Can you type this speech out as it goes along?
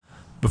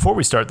Before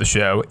we start the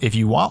show, if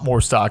you want more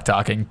stock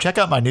talking, check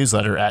out my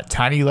newsletter at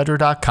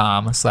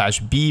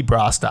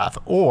tinyletter.com/bbrostov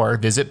or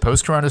visit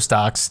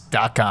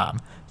postcoronastocks.com.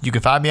 You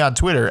can find me on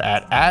Twitter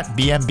at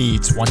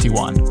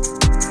 @BMB21.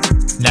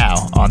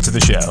 Now, on to the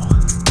show.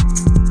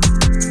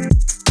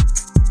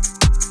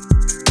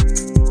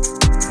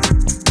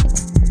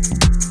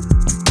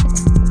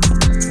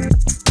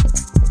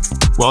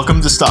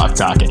 Welcome to Stock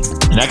Talking,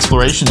 an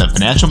exploration of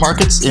financial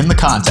markets in the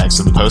context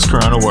of the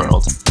post-corona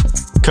world.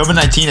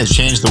 COVID-19 has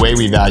changed the way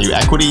we value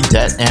equity,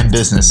 debt, and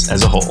business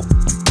as a whole.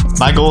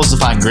 My goal is to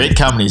find great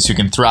companies who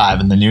can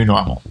thrive in the new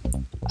normal.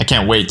 I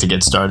can't wait to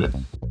get started.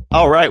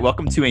 All right,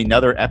 welcome to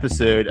another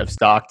episode of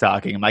Stock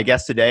Talking. My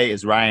guest today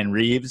is Ryan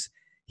Reeves.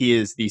 He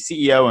is the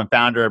CEO and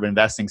founder of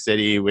Investing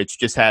City, which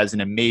just has an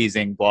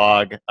amazing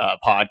blog,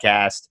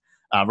 podcast.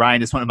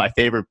 Ryan is one of my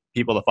favorite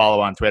people to follow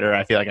on Twitter.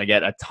 I feel like I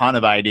get a ton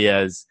of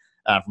ideas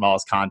from all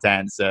his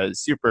content. So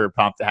super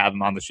pumped to have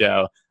him on the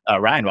show.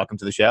 Ryan, welcome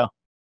to the show.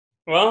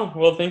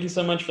 Well, thank you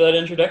so much for that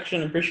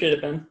introduction. Appreciate it,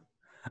 Ben.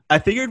 I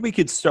figured we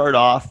could start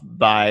off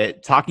by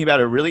talking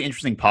about a really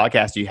interesting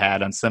podcast you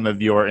had on some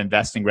of your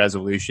investing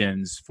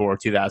resolutions for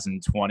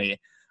 2020.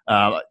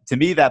 To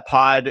me, that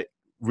pod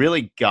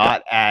really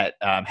got at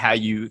how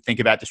you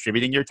think about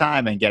distributing your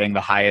time and getting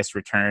the highest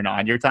return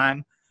on your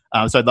time.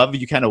 So I'd love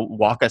if you kind of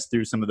walk us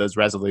through some of those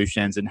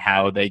resolutions and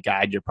how they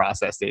guide your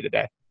process day to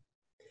day.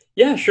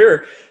 Yeah,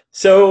 sure.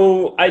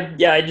 So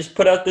I just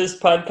put out this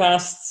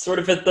podcast sort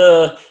of at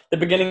the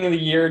beginning of the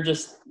year,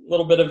 just a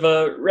little bit of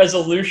a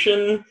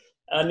resolution,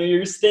 New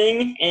Year's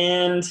thing.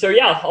 And so,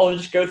 I'll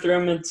just go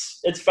through them.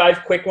 It's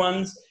 5 quick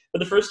ones. But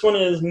the first one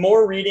is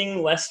more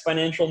reading, less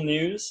financial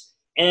news.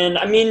 And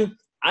I mean,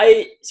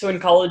 so in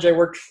college, I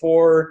worked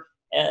for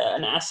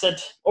an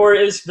asset, or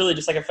it was really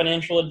just like a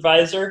financial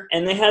advisor,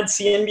 and they had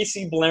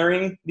CNBC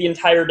blaring the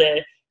entire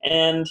day.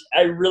 And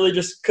I really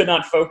just could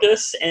not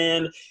focus,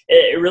 and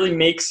it really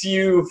makes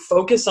you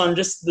focus on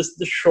just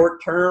the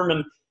short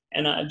term,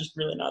 and I'm just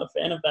really not a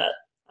fan of that.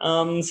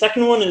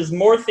 Second one is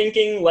more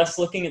thinking, less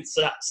looking at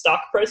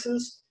stock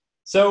prices.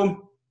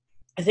 So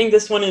I think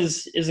this one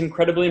is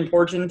incredibly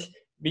important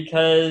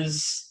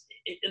because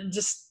it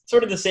just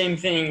sort of the same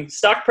thing.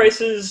 Stock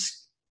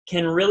prices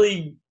can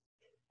really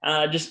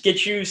just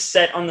get you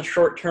set on the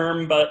short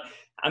term, but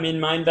I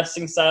mean, my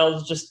investing style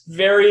is just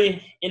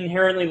very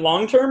inherently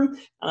long-term.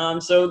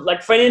 So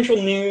like financial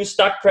news,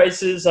 stock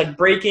prices, like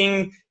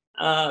breaking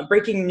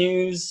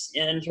news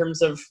in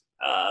terms of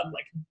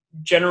like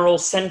general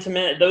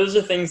sentiment, those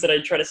are things that I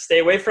try to stay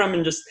away from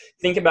and just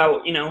think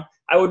about,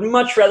 I would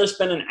much rather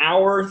spend an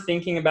hour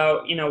thinking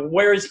about,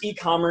 where is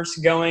e-commerce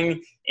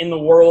going in the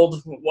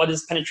world? What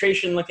is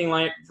penetration looking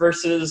like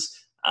versus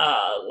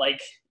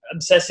like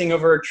obsessing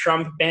over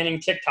Trump banning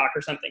TikTok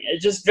or something.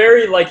 It's just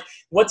very like,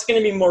 what's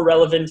going to be more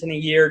relevant in a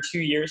year, 2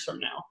 years from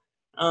now?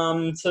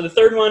 So the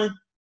third one,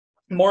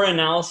 more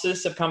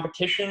analysis of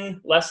competition,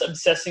 less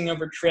obsessing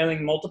over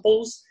trailing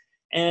multiples.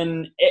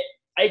 And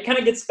it kind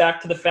of gets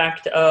back to the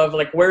fact of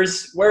like, where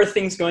are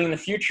things going in the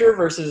future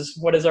versus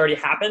what has already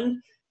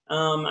happened?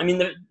 I mean,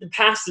 the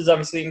past is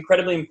obviously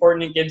incredibly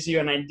important. It gives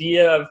you an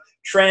idea of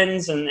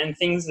trends and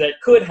things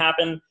that could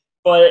happen.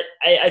 But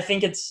I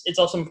think it's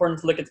also important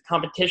to look at the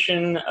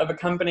competition of a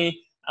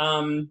company,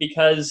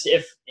 because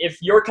if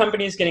your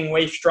company is getting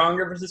way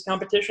stronger versus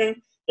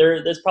competition,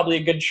 there's probably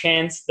a good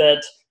chance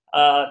that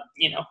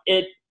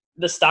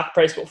the stock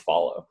price will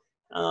follow.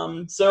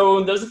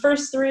 So those are the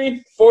first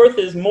 3. Fourth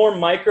is more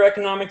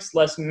microeconomics,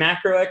 less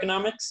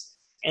macroeconomics,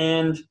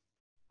 and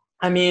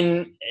I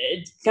mean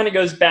it kind of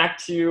goes back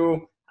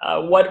to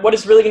what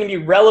is really going to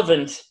be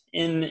relevant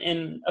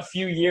in a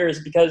few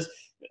years, because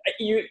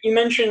you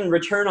mentioned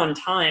return on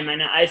time,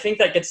 and I think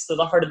that gets to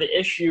the heart of the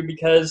issue,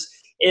 because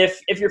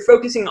if you're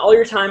focusing all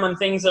your time on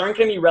things that aren't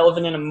going to be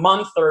relevant in a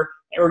month or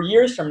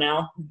years from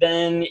now,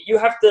 then you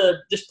have to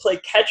just play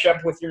catch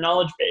up with your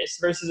knowledge base,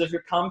 versus if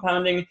you're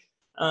compounding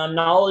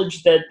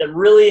knowledge that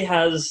really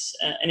has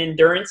an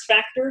endurance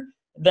factor,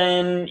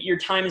 then your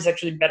time is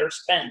actually better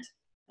spent.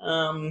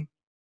 And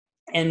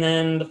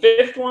then the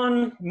 5th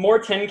one,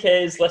 more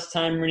 10Ks, less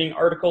time reading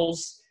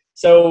articles.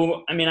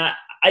 So, I mean, I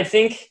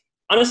think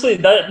honestly,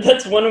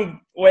 that's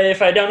one way.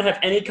 If I don't have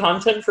any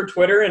content for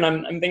Twitter and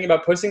I'm thinking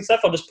about posting stuff,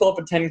 I'll just pull up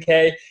a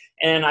 10K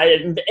and I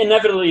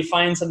inevitably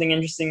find something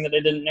interesting that I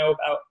didn't know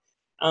about.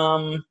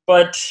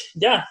 But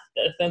yeah,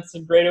 that's a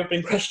great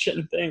opening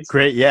question. Thanks.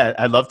 Great. Yeah.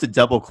 I'd love to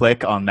double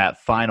click on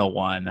that final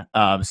one.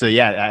 So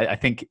yeah, I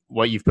think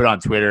what you've put on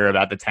Twitter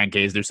about the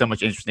 10Ks, there's so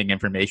much interesting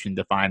information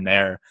to find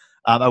there.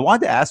 I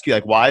wanted to ask you,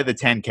 like, why the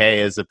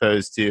 10K as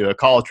opposed to a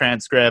call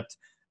transcript,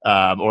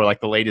 or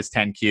like the latest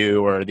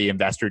 10Q or the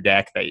investor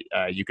deck that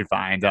you could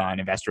find on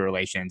investor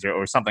relations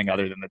or something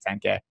other than the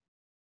 10K?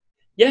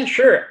 Yeah,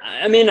 sure.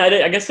 I mean,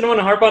 I guess I don't want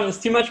to harp on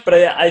this too much, but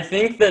I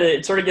think that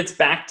it sort of gets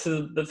back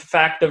to the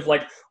fact of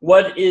like,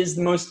 what is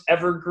the most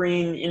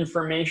evergreen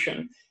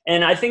information?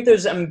 And I think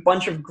there's a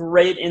bunch of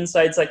great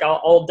insights. Like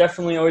I'll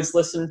definitely always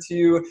listen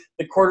to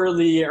the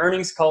quarterly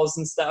earnings calls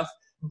and stuff.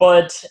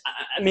 But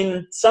I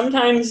mean,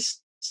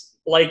 sometimes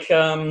like,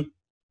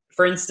 for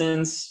for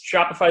instance,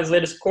 Shopify's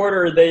latest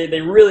quarter, they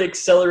really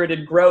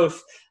accelerated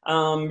growth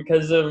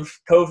because of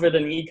COVID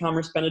and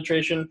e-commerce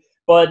penetration.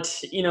 But,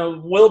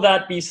 will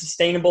that be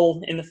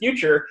sustainable in the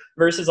future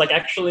versus like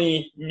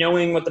actually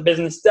knowing what the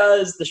business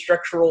does, the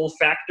structural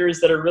factors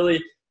that are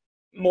really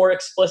more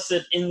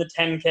explicit in the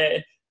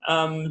 10K.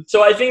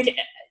 So I think,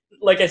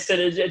 like I said,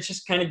 it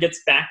just kind of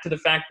gets back to the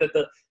fact that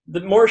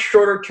the more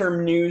shorter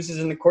term news is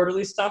in the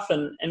quarterly stuff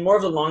and more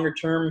of the longer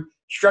term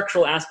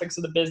structural aspects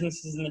of the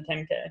business is in the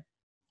 10K.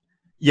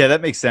 Yeah,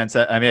 that makes sense.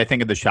 I mean, I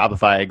think of the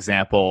Shopify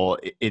example,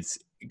 it's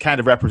kind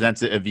of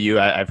represents a view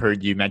I've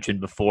heard you mention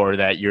before,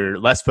 that you're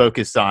less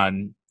focused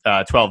on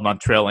 12-month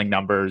trailing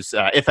numbers,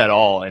 if at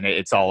all, and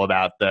it's all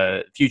about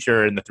the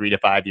future and the 3 to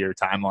 5 year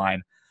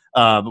timeline.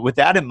 With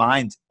that in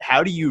mind,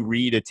 how do you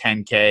read a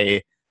 10K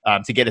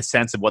to get a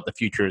sense of what the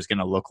future is going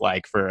to look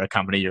like for a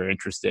company you're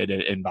interested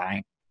in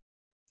buying?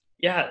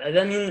 Yeah,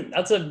 I mean,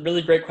 that's a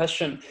really great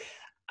question.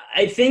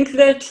 I think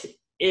that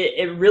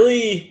it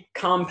really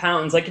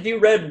compounds. Like if you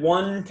read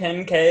one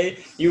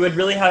 10K, you would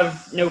really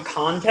have no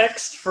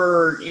context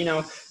for,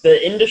 the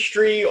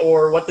industry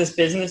or what this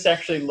business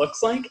actually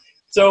looks like.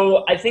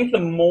 So I think the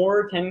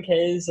more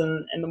 10Ks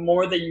and the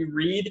more that you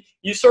read,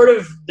 you sort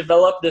of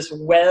develop this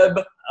web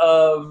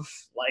of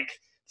like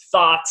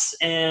thoughts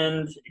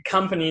and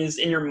companies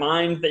in your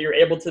mind that you're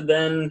able to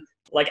then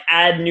like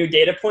add new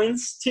data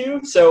points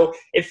to. So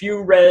if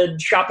you read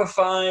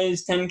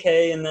Shopify's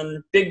 10K and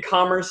then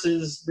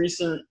BigCommerce's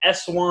recent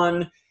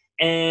S1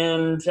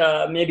 and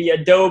maybe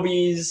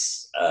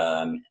Adobe's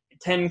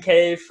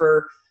 10K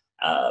for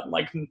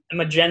like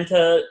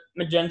Magento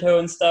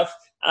and stuff,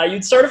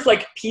 you'd sort of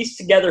like piece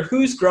together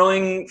who's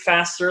growing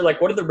faster,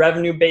 like what are the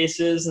revenue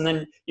bases, and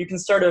then you can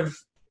sort of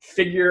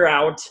figure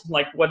out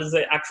like what does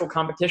the actual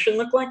competition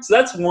look like. So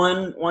that's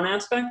one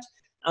aspect.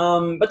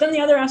 But then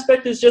the other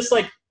aspect is just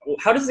like,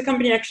 how does the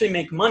company actually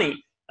make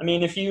money? I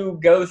mean, if you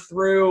go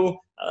through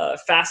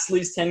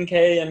Fastly's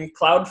 10K and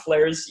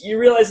Cloudflare's, you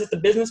realize that the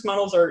business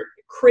models are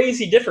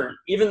crazy different,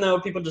 even though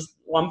people just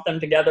lump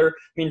them together.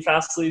 I mean,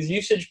 Fastly's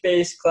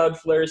usage-based,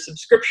 Cloudflare's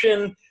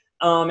subscription,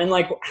 and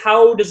like,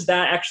 how does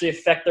that actually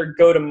affect their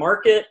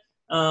go-to-market?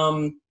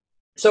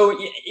 So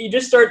you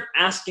just start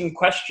asking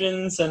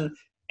questions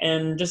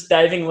and just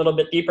diving a little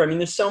bit deeper. I mean,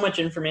 there's so much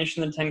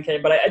information in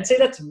 10K, but I'd say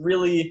that's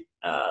really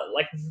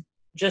like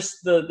just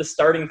the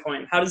starting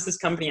point. How does this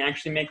company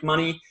actually make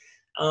money?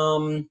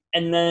 And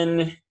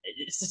then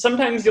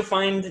sometimes you'll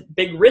find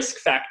big risk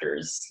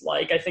factors.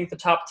 Like I think the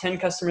top 10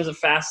 customers of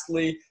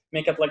Fastly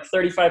make up like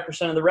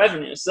 35% of the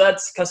revenue. So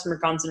that's customer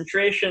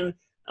concentration.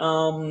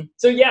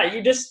 So yeah,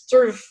 you just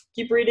sort of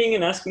keep reading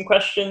and asking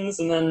questions.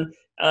 And then,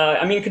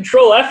 I mean,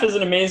 Control F is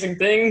an amazing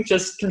thing.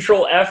 Just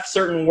Control F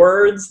certain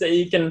words that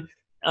you can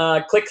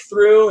click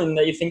through and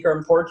that you think are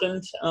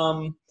important.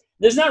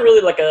 There's not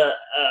really like a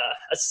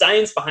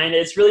science behind it.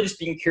 It's really just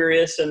being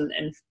curious and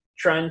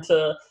trying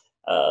to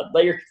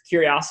let your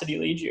curiosity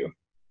lead you.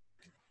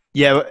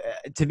 Yeah,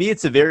 to me,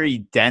 it's a very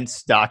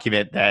dense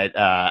document that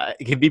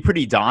it can be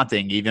pretty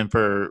daunting, even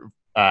for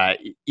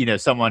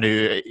someone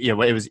who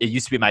it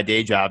used to be my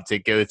day job to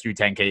go through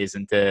 10Ks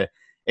and to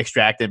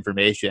extract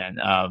information.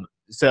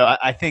 So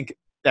I think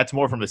that's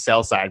more from a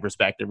sell side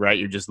perspective, right?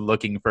 You're just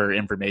looking for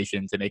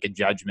information to make a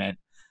judgment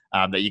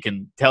that you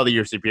can tell to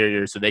your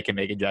superiors so they can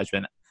make a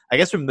judgment. I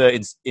guess from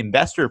the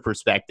investor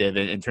perspective,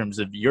 in terms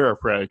of your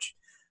approach,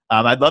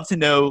 I'd love to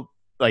know,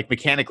 like,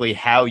 mechanically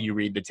how you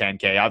read the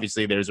 10K.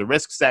 Obviously, there's a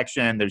risk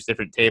section. There's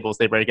different tables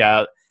they break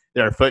out.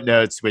 There are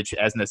footnotes, which,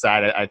 as an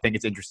aside, I think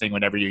it's interesting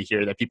whenever you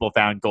hear that people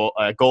found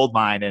gold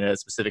mine in a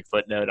specific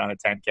footnote on a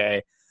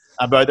 10K.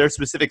 But are there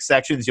specific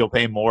sections you'll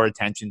pay more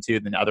attention to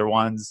than other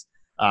ones?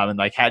 And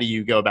like, how do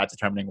you go about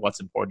determining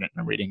what's important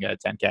when reading a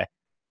 10K?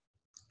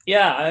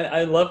 Yeah,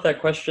 I love that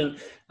question.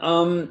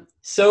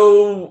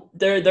 So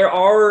there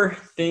are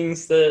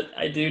things that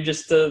I do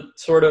just to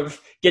sort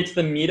of get to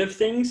the meat of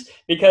things,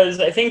 because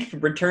I think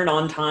return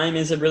on time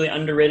is a really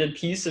underrated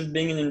piece of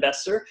being an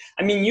investor.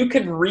 I mean, you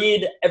could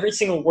read every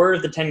single word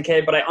of the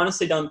 10K, but I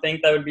honestly don't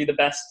think that would be the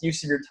best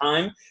use of your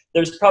time.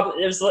 There's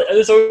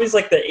always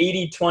like the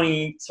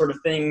 80-20 sort of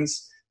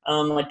things.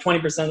 Like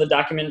 20% of the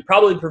document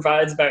probably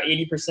provides about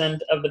 80%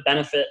 of the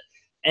benefit.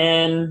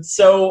 And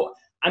so,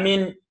 I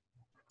mean,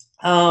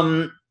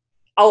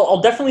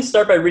 I'll definitely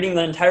start by reading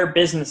the entire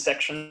business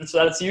section.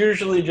 So that's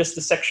usually just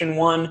the section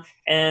 1,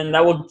 and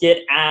that will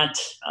get at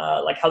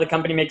like how the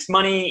company makes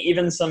money,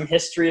 even some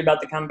history about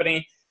the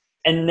company.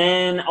 And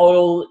then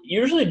I'll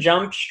usually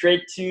jump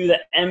straight to the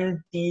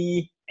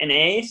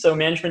MD&A, so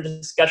management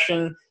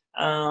discussion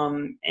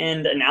and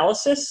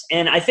analysis.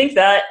 And I think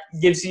that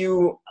gives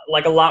you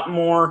like a lot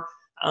more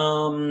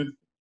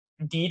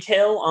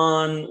detail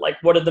on like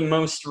what are the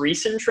most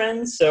recent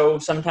trends. So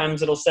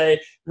sometimes it'll say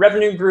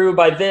revenue grew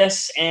by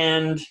this,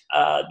 and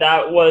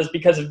that was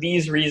because of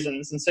these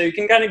reasons. And so you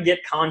can kind of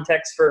get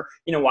context for,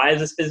 why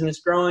is this business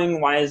growing?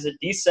 Why is it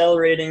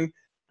decelerating?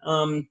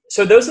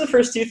 So those are the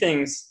first two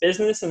things,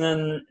 business and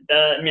then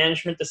the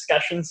management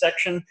discussion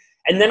section.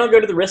 And then I'll go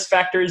to the risk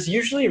factors,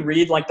 usually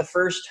read like the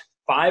first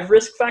 5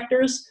 risk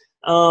factors.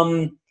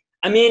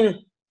 I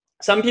mean,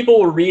 some people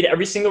will read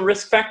every single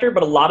risk factor,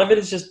 but a lot of it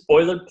is just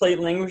boilerplate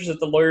language that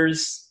the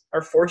lawyers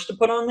are forced to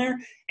put on there.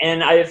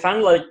 And I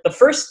found like the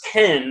first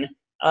 10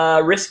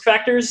 risk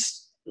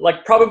factors,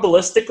 like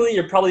probabilistically,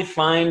 you'll probably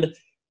find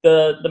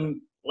the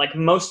like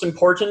most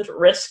important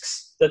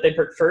risks that they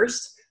put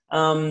first.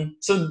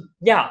 So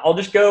yeah, I'll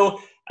just go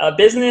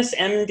business,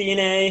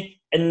 MD&A,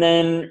 and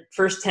then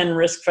first 10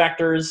 risk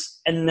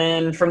factors. And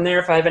then from there,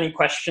 if I have any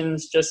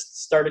questions,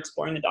 just start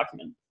exploring the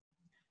document.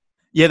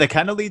 Yeah, that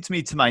kind of leads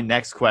me to my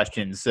next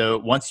question. So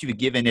once you've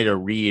given it a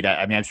read,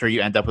 I mean, I'm sure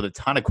you end up with a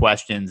ton of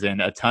questions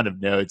and a ton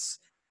of notes.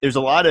 There's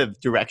a lot of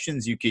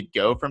directions you could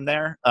go from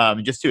there,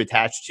 just to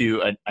attach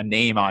to a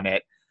name on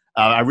it.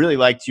 I really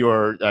liked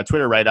your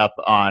Twitter write-up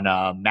on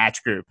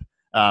Match Group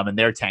and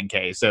their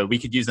 10K. So we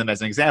could use them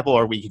as an example,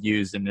 or we could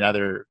use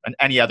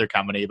any other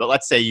company. But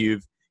let's say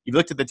you've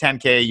looked at the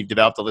 10K, you've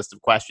developed a list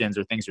of questions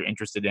or things you're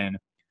interested in.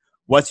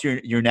 What's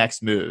your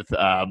next move?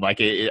 Are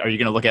you going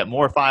to look at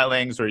more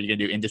filings, or are you going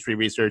to do industry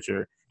research,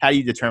 or how do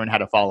you determine how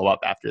to follow up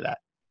after that?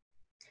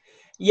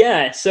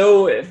 Yeah,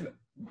 so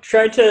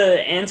try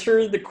to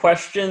answer the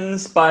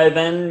questions by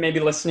then maybe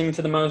listening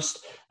to the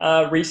most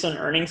recent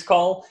earnings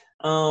call.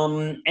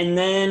 And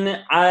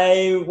then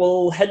I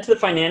will head to the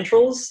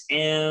financials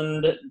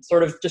and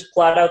sort of just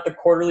plot out the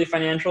quarterly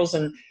financials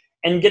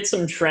and get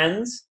some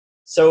trends.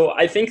 So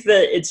I think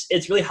that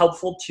it's really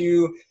helpful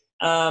to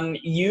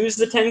use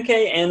the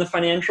 10K and the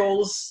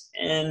financials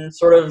and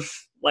sort of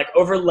like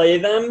overlay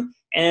them.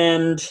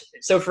 And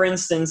so for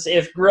instance,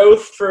 if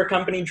growth for a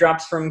company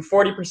drops from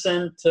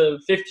 40% to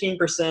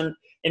 15%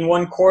 in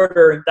one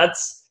quarter,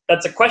 that's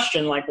a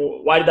question, like,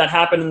 why did that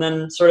happen? And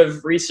then sort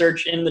of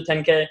research in the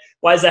 10K,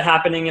 why is that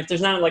happening? If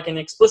there's not like an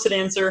explicit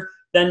answer,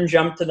 then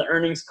jump to the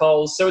earnings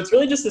calls. So it's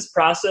really just this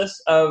process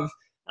of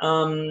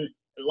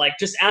like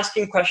just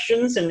asking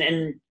questions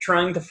and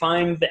trying to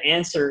find the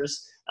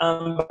answers.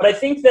 But I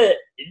think that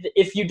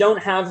if you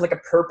don't have like a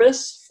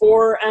purpose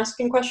for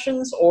asking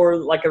questions or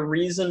like a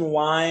reason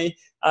why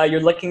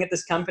you're looking at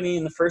this company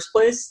in the first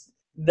place,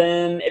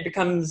 then it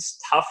becomes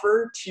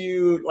tougher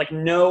to like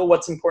know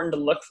what's important to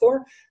look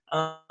for.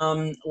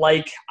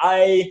 Like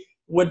I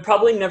would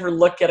probably never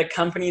look at a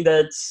company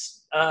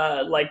that's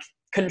like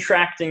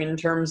contracting in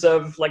terms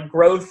of like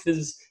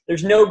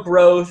there's no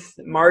growth,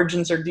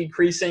 margins are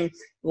decreasing.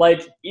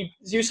 Like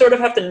you sort of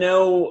have to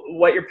know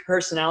what your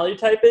personality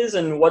type is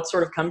and what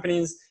sort of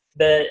companies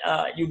that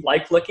you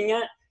like looking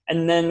at.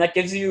 And then that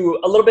gives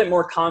you a little bit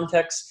more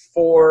context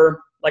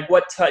for like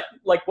what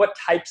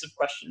types of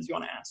questions you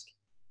want to ask.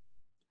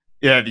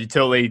 Yeah, you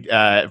totally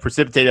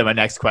precipitated my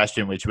next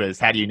question, which was,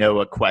 how do you know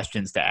what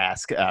questions to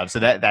ask? So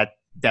that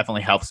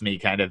definitely helps me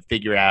kind of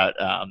figure out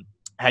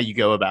how you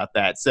go about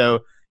that.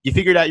 So you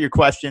figured out your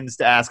questions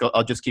to ask.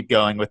 I'll just keep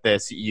going with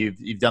this.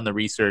 You've done the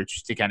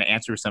research to kind of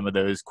answer some of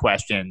those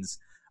questions.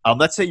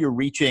 Let's say you're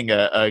reaching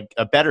a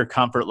better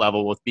comfort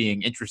level with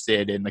being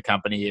interested in the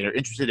company or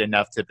interested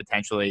enough to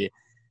potentially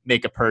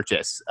make a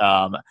purchase.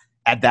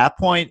 At that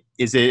point,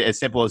 is it as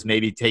simple as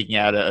maybe taking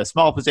out a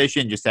small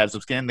position just to have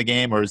some skin in the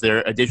game, or is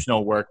there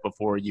additional work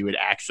before you would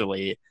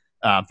actually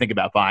think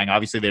about buying?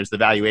 Obviously, there's the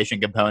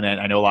valuation component.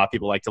 I know a lot of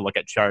people like to look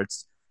at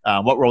charts.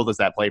 What role does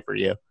that play for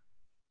you?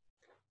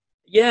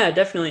 Yeah,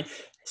 definitely.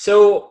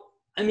 So,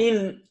 I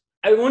mean,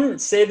 I wouldn't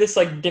say this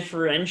like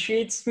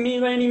differentiates me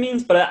by any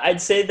means, but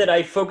I'd say that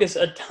I focus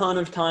a ton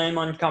of time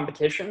on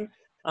competition.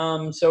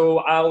 So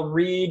I'll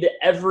read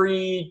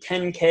every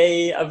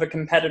 10K of a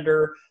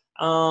competitor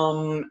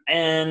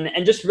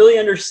and just really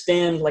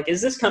understand, like,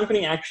 is this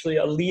company actually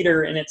a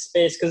leader in its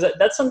space? Because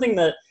that's something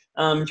that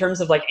in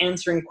terms of like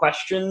answering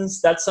questions,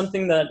 that's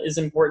something that is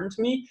important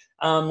to me.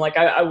 Like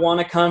I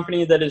want a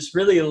company that is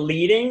really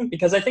leading,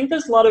 because I think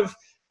there's a lot of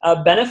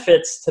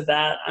benefits to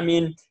that. I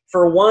mean,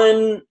 for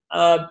one,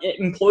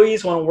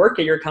 employees want to work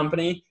at your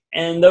company,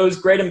 and those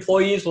great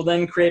employees will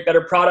then create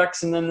better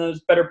products, and then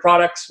those better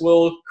products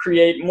will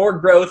create more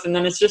growth, and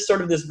then it's just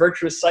sort of this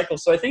virtuous cycle.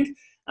 So I think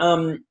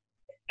a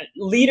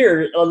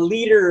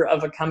leader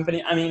of a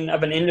company, I mean,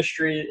 of an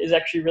industry, is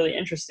actually really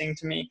interesting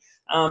to me.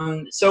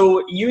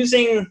 So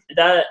using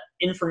that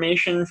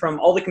information from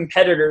all the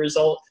competitors,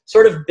 I'll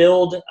sort of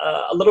build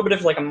a little bit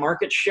of like a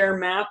market share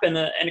map and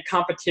a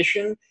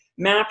competition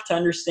map to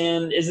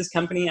understand, is this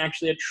company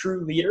actually a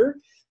true leader?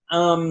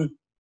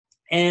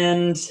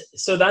 And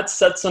so that's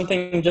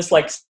something, just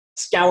like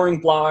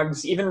scouring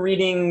blogs, even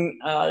reading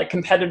the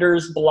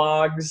competitors'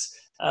 blogs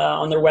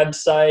on their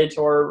website,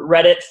 or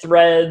Reddit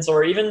threads,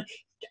 or even,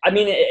 I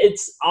mean,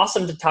 it's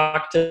awesome to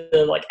talk to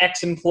like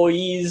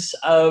ex-employees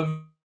of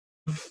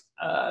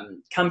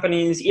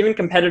companies, even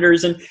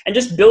competitors, and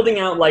just building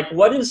out like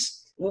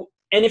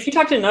and if you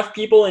talk to enough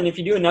people and if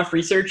you do enough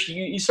research,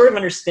 you sort of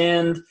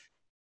understand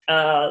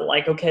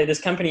like, okay,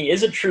 this company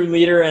is a true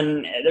leader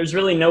and there's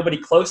really nobody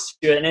close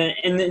to it.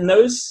 And in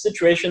those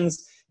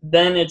situations,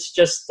 then it's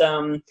just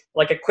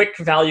like a quick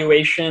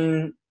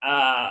valuation.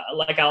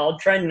 Like I'll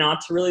try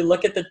not to really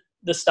look at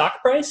the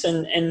stock price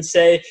and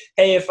say,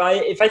 hey, if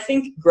I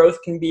think growth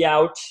can be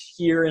out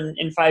here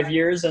in 5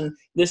 years and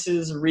this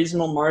is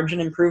reasonable margin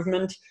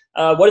improvement,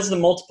 what does the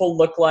multiple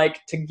look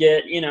like to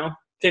get,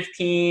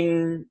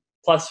 15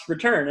 plus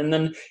return? And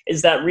then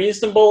is that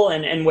reasonable,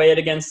 and weigh it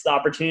against the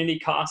opportunity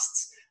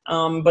costs.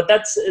 But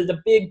that's the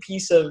big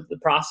piece of the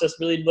process,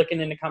 really looking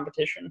into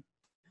competition.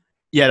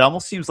 Yeah, it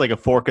almost seems like a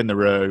fork in the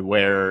road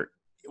where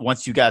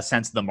once you got a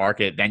sense of the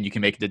market, then you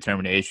can make a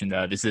determination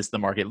of, is this the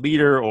market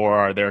leader or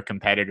are there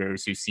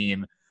competitors who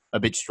seem a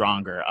bit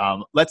stronger?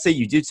 Let's say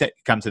you do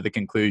come to the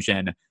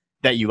conclusion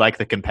that you like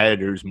the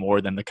competitors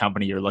more than the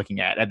company you're looking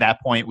at. At that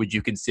point, would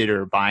you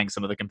consider buying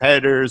some of the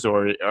competitors,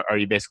 or are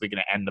you basically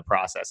going to end the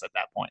process at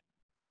that point?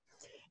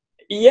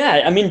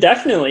 Yeah, I mean,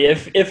 definitely.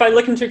 If I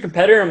look into a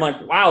competitor, I'm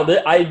like, wow,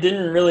 I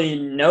didn't really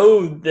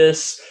know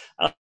this,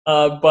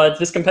 but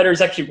this competitor is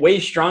actually way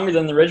stronger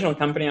than the original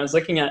company I was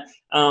looking at.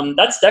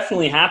 That's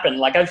definitely happened.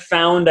 Like, I've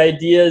found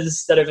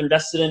ideas that I've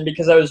invested in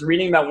because I was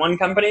reading about one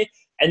company,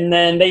 and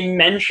then they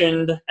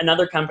mentioned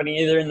another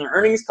company either in their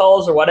earnings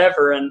calls or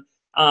whatever, and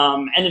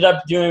ended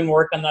up doing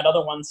work on that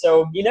other one.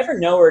 So you never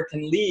know where it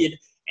can lead.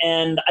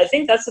 And I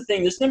think that's the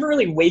thing. There's never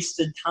really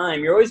wasted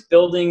time. You're always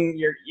building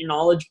your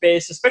knowledge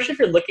base, especially if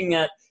you're looking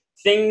at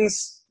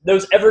things,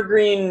 those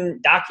evergreen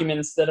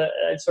documents that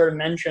I sort of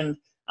mentioned.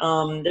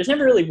 There's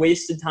never really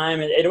wasted time.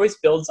 It always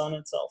builds on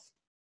itself.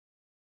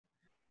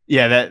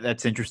 Yeah,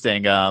 that's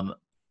interesting.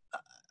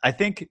 I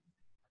think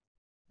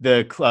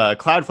the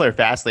Cloudflare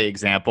Fastly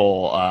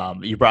example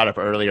you brought up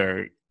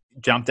earlier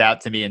jumped out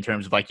to me in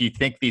terms of, like, you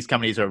think these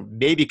companies are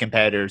maybe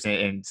competitors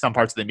in some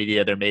parts of the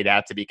media. They're made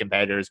out to be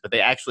competitors, but they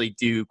actually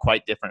do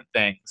quite different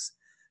things.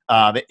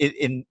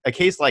 In a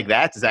case like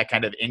that, does that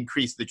kind of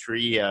increase the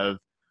tree of,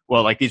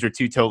 well, like, these are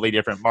two totally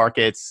different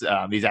markets.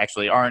 These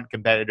actually aren't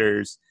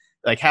competitors.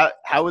 Like,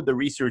 how would the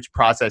research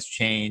process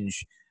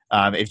change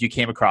if you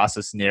came across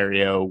a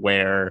scenario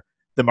where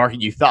the market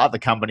you thought the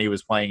company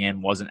was playing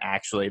in wasn't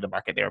actually the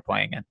market they were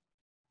playing in?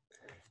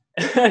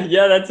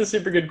 Yeah, that's a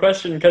super good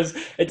question, because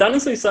it's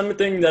honestly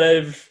something that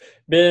I've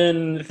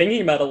been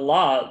thinking about a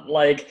lot.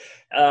 Like,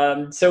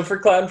 so for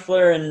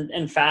Cloudflare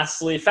and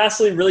Fastly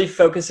really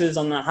focuses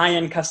on the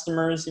high-end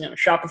customers,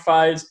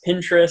 Shopify's,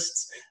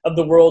 Pinterests of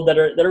the world that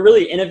are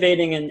really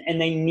innovating, and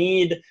they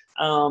need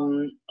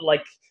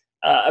like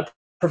a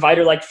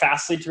provider like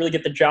Fastly to really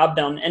get the job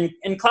done. And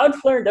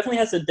Cloudflare definitely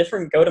has a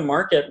different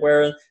go-to-market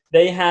where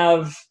they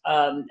have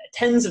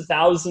tens of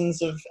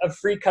thousands of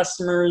free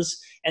customers,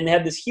 and they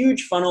have this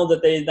huge funnel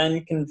that they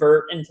then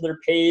convert into their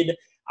paid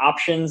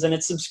options, and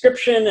it's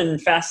subscription,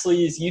 and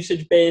Fastly is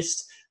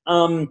usage-based.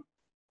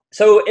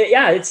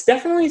 It's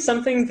definitely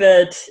something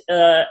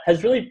that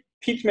has really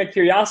piqued my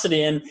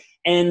curiosity. And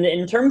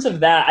in terms of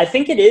that, I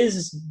think it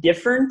is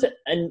different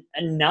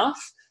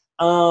enough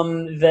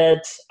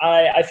that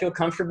I feel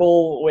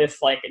comfortable with,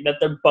 like, that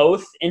they're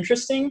both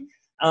interesting.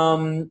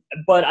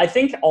 But I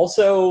think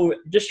also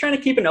just trying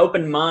to keep an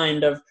open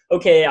mind of,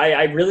 okay,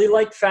 I really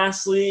like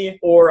Fastly,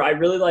 or I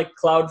really like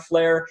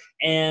Cloudflare,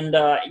 and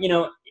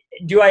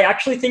do I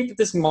actually think that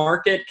this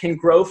market can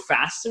grow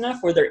fast enough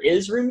where there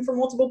is room for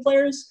multiple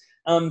players?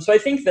 So I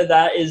think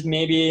that is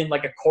maybe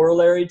like a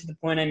corollary to the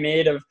point I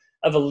made of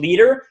a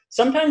leader.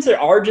 Sometimes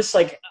there are just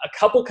like a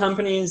couple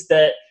companies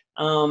that,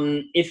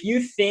 if you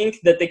think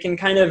that they can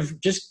kind of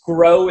just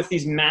grow with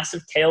these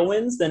massive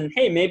tailwinds, then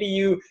hey, maybe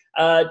you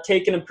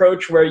take an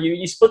approach where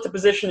you split the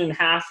position in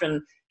half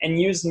and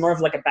use more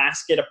of like a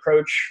basket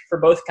approach for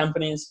both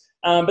companies.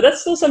 But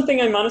that's still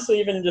something I'm honestly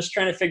even just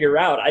trying to figure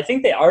out. I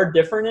think they are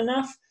different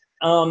enough,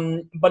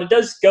 but it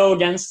does go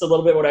against a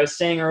little bit what I was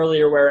saying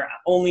earlier, where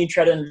only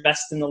try to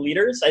invest in the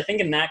leaders. I think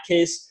in that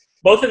case,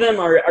 both of them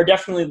are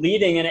definitely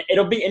leading, and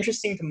it'll be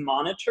interesting to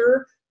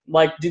monitor.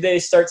 Like, do they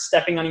start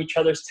stepping on each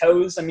other's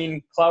toes? I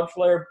mean,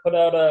 Cloudflare put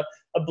out a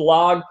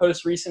blog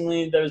post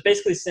recently that was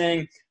basically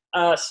saying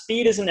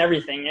speed isn't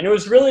everything. And it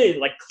was really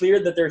like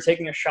clear that they were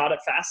taking a shot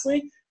at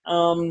Fastly.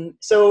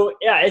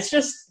 It's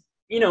just,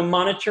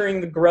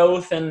 monitoring the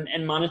growth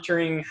and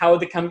monitoring how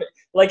the company,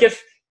 like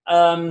if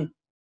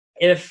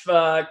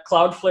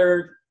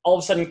Cloudflare all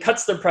of a sudden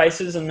cuts their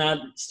prices and that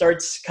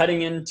starts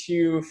cutting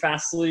into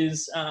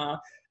Fastly's,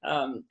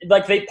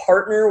 like they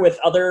partner with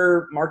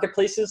other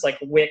marketplaces like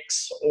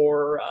Wix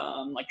or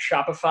like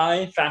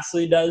Shopify,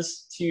 Fastly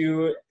does,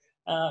 to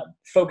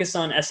focus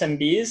on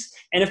SMBs.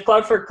 And if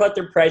Cloudflare cut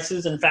their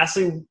prices and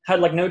Fastly had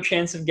like no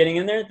chance of getting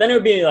in there, then it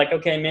would be like,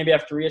 okay, maybe I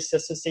have to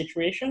reassess the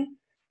situation.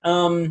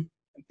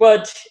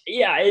 But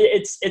yeah,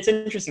 it's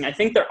interesting. I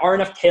think there are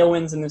enough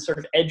tailwinds in this sort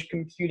of edge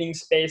computing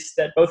space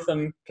that both of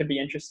them could be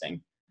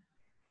interesting.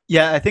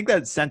 Yeah, I think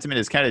that sentiment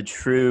is kind of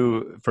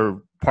true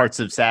for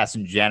parts of SaaS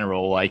in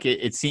general. Like,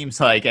 it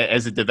seems like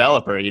as a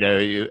developer,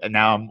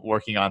 now I'm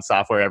working on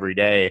software every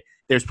day.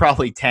 There's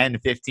probably 10,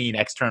 15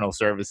 external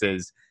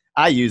services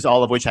I use,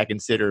 all of which I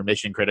consider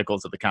mission critical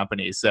to the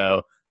company.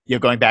 So,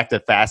 going back to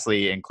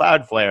Fastly and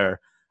Cloudflare,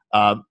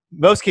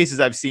 most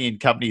cases I've seen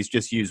companies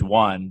just use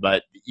one,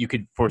 but you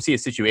could foresee a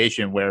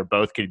situation where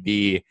both could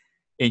be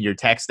in your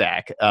tech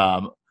stack.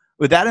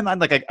 With that in mind,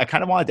 like, I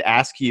kind of wanted to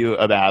ask you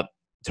about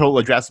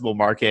total addressable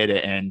market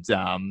and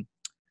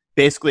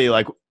basically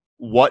like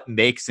what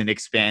makes an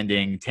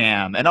expanding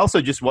TAM, and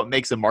also just what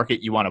makes a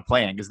market you want to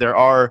play in, because there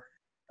are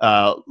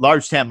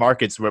large TAM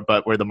markets,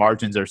 but where the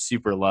margins are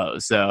super low.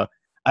 So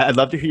I'd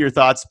love to hear your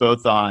thoughts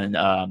both on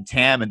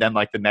TAM and then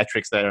like the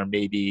metrics that are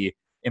maybe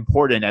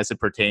important as it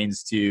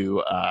pertains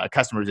to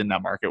customers in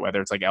that market, whether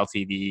it's like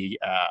LTV,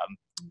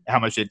 how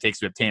much it takes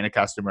to obtain a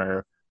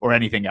customer, or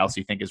anything else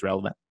you think is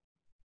relevant.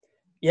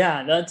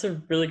 Yeah, that's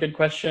a really good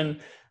question.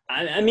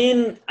 I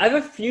mean, I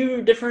have a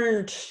few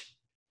different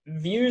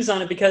views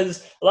on it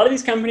because a lot of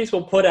these companies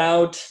will put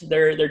out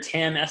their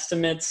TAM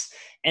estimates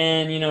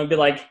and be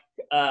like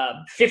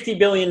 $50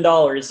 billion,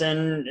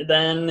 and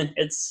then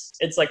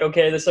it's like,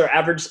 okay, this is our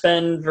average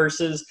spend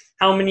versus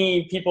how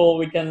many people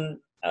we can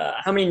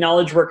how many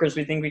knowledge workers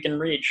we think we can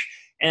reach.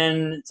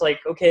 And it's like,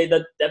 okay,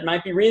 that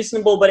might be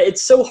reasonable, but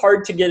it's so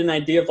hard to get an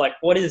idea of like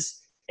what is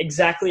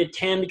exactly a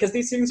TAM because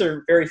these things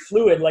are very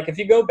fluid. Like if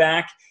you go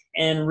back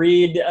and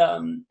read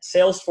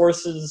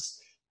Salesforce's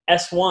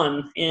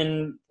S1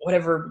 in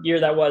whatever year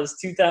that was,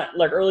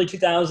 like early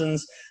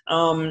 2000s,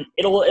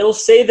 it'll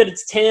say that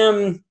its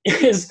TAM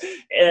is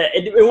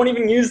it won't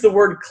even use the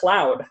word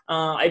cloud.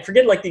 I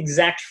forget like the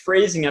exact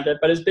phrasing of it,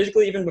 but it's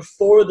basically even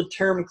before the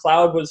term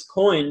cloud was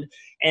coined,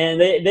 and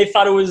they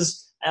thought it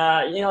was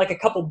like a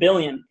couple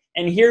billion.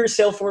 And here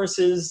Salesforce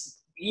is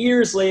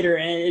years later,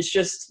 and it's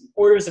just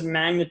orders of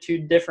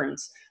magnitude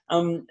difference.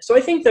 So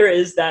I think there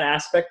is that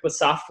aspect with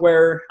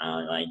software,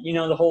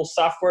 the whole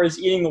software is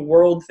eating the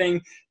world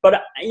thing.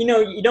 But,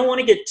 you don't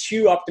want to get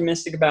too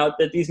optimistic about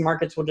that these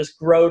markets will just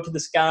grow to the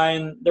sky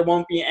and there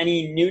won't be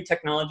any new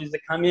technologies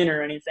that come in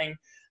or anything.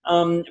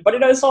 But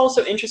it is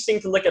also interesting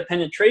to look at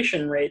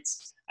penetration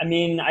rates. I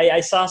mean, I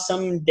saw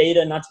some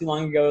data not too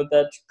long ago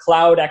that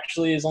cloud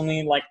actually is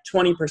only like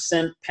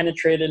 20%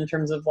 penetrated in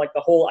terms of like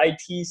the whole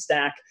IT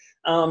stack.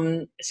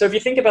 So if you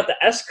think about the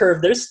S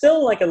curve, there's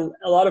still like a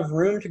lot of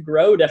room to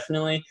grow,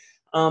 definitely.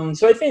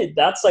 So I think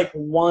that's like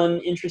one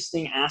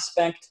interesting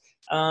aspect,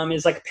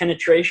 is like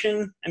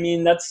penetration. I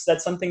mean, that's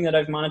something that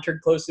I've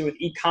monitored closely with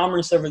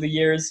e-commerce over the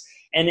years.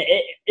 And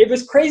it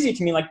was crazy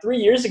to me, like 3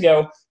 years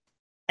ago,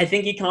 I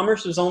think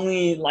e-commerce was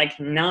only like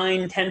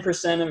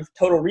 9-10% of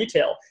total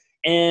retail.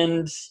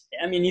 And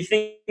I mean, you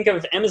think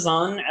of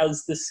Amazon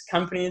as this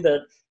company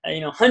that,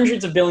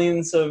 hundreds of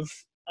billions of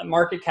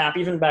market cap,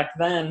 even back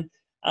then,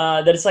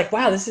 that it's like,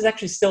 wow, this is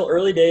actually still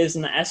early days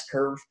in the S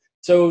curve.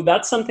 So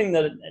that's something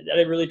that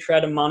I really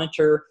try to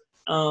monitor.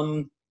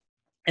 And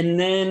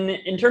then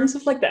in terms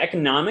of like the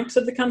economics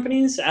of the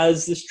companies,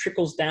 as this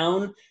trickles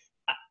down,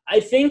 I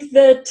think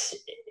that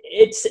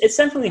it's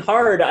definitely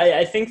hard.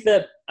 I think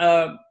that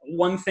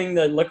one thing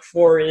to look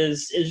for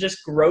is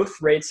just growth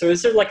rate. So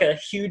is there like a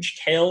huge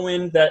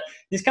tailwind that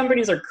these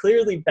companies are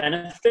clearly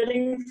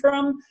benefiting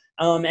from?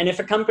 And if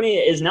a company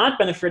is not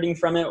benefiting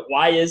from it,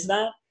 why is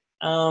that?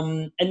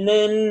 And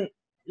then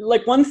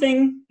like one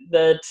thing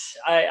that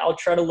I'll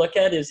try to look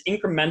at is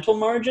incremental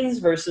margins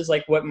versus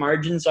like what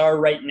margins are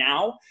right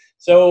now.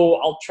 So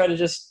I'll try to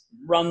just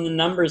run the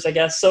numbers, I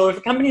guess. So if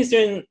a company is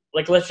doing,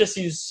 like, let's just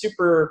use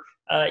super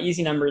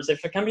easy numbers.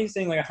 If a company is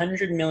doing like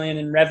 100 million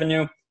in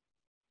revenue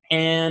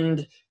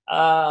and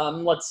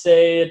let's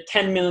say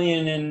 10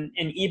 million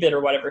in EBIT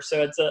or whatever,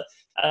 so it's a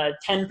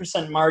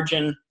 10%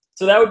 margin.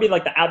 So that would be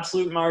like the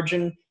absolute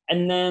margin.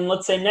 And then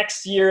let's say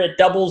next year it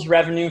doubles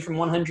revenue from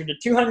 100 to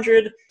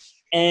 200,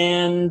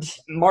 and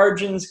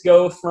margins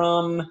go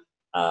from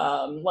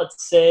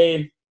let's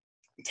say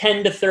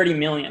 10 to 30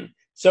 million.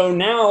 So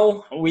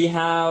now we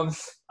have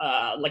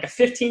like a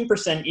 15%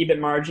 EBIT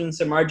margin.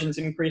 So margins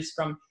increase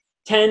from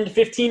 10 to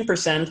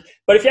 15%.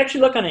 But if you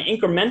actually look on an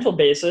incremental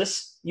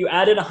basis, you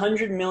added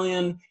 100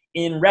 million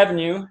in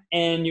revenue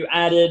and you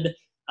added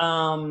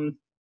 20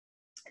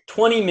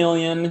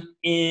 million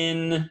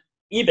in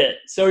EBIT.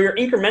 So your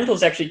incremental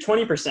is actually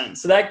 20%.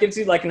 So that gives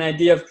you like an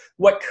idea of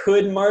what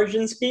could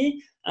margins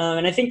be.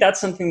 And I think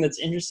that's something that's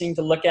interesting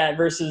to look at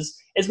versus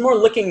it's more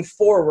looking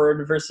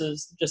forward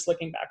versus just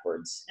looking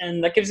backwards.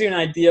 And that gives you an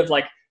idea of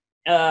like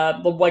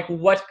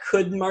what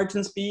could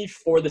margins be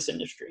for this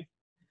industry.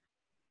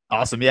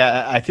 Awesome.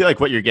 Yeah, I feel like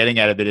what you're getting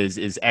out of it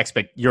is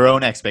your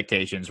own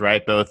expectations,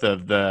 right? Both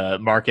of the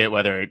market,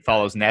 whether it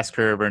follows an S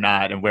curve or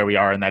not, and where we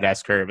are in that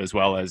S curve, as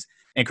well as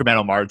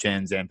incremental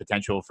margins and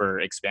potential for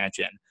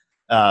expansion.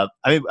 I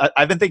mean,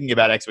 I've been thinking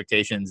about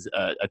expectations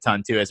a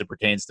ton too, as it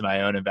pertains to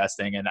my own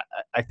investing. And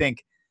I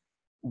think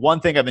one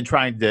thing I've been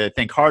trying to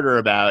think harder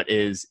about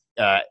is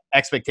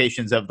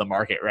expectations of the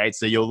market, right?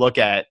 So you'll look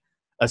at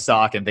a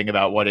stock and think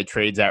about what it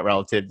trades at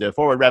relative to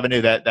forward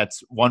revenue.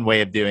 That's one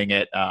way of doing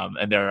it.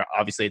 And there are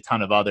obviously a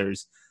ton of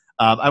others.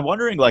 I'm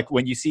wondering, like,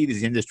 when you see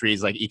these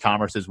industries, like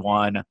e-commerce is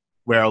one,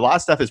 where a lot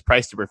of stuff is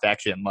priced to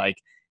perfection. Like,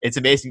 it's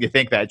amazing to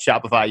think that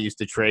Shopify used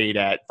to trade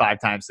at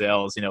 5 times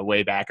sales,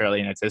 way back early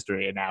in its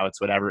history, and now it's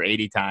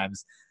 80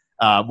 times.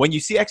 When you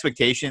see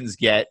expectations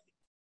get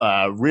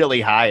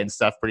really high and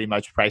stuff pretty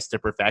much priced to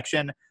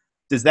perfection,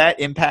 does that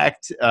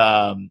impact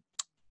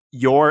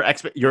your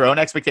own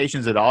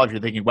expectations at all? If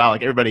you're thinking, wow,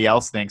 like everybody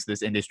else thinks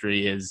this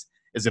industry is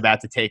about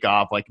to take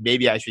off, like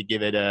maybe I should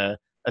give it a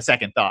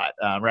second thought,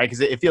 right? Because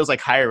it feels like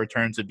higher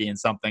returns would be in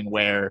something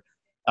where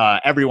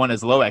everyone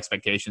has low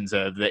expectations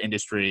of the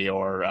industry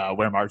or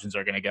where margins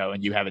are going to go,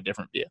 and you have a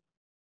different view?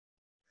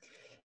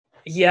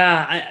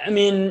 Yeah, I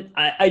mean,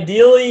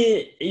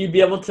 ideally, you'd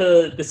be able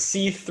to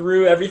see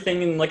through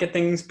everything and look at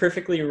things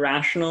perfectly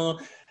rational.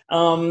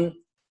 Um,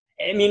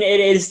 I mean, it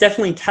is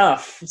definitely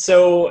tough.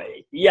 So,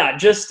 yeah,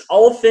 just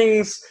all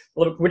things,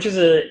 which is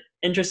a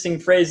interesting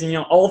phrase, and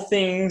all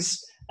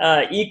things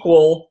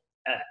equal.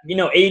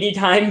 80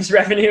 times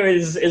revenue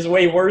is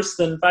way worse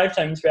than 5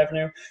 times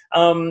revenue.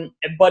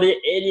 But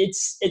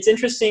it's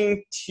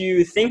interesting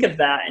to think of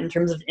that in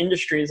terms of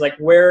industries. Like,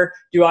 where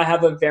do I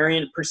have a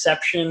variant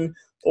perception,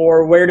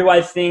 or where do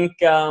I think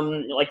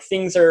like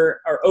things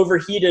are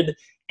overheated?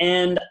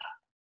 And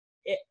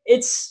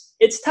it's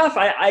tough.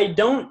 I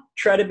don't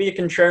try to be a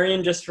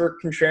contrarian just for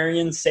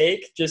contrarian's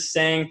sake, just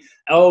saying,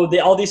 oh,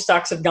 all these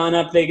stocks have gone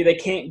up, they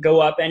can't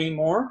go up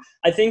anymore.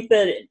 I think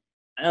that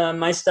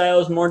my style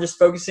is more just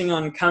focusing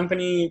on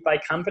company by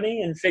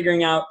company and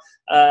figuring out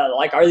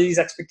like, are these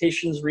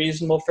expectations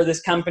reasonable for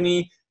this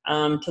company,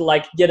 to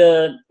like get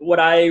what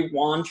I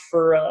want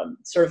for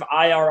sort of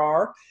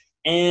IRR,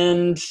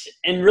 and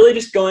really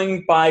just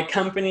going by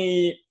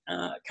company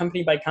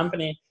by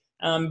company.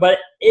 But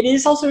it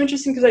is also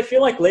interesting because I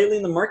feel like lately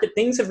in the market,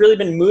 things have really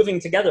been moving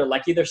together.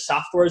 Like, either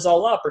software is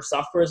all up or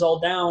software is all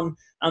down.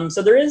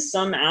 So there is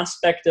some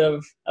aspect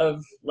of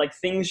like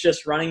things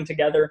just running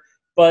together.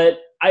 But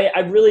I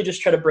really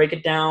just try to break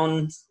it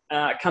down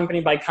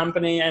company by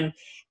company. And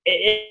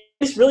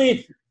it's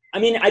really, I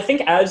mean, I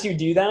think as you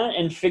do that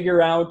and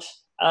figure out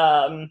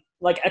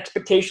like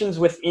expectations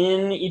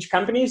within each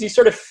company, you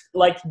sort of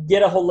like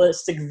get a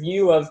holistic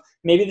view of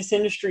maybe this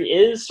industry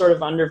is sort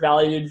of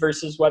undervalued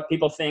versus what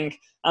people think.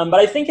 But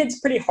I think it's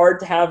pretty hard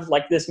to have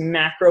like this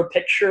macro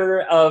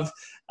picture of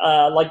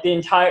like the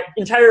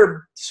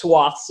entire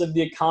swaths of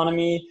the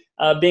economy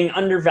being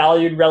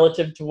undervalued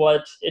relative to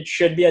what it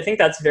should be. I think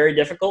that's very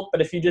difficult. But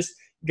if you just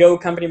go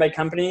company by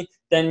company,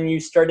 then you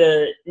start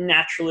to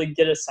naturally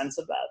get a sense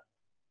of that.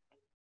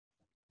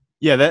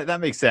 Yeah, that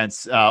makes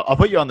sense. I'll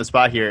put you on the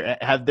spot here.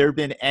 Have there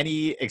been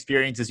any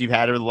experiences you've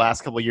had over the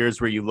last couple of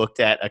years where you looked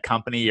at a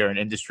company or an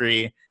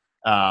industry,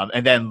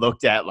 and then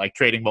looked at like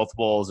trading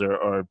multiples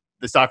or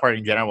the stock market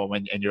in general,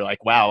 and you're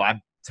like, wow, I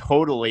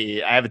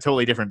have a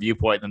totally different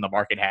viewpoint than the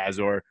market has,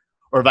 or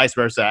vice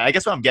versa? I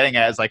guess what I'm getting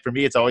at is, like, for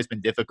me, it's always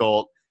been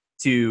difficult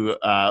to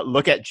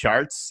look at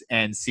charts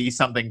and see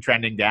something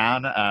trending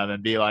down,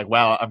 and be like,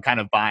 well, I'm kind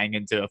of buying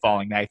into a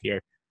falling knife here.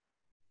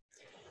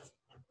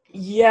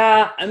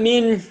 Yeah, I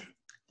mean,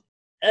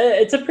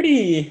 it's a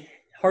pretty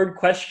hard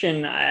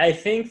question. I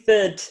think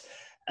that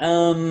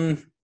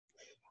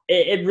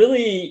it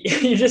really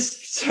you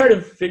just sort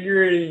of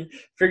figuring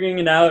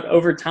it out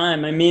over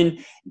time. I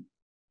mean,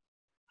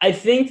 I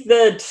think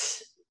that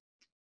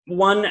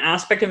one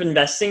aspect of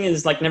investing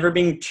is like never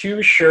being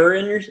too sure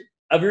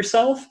of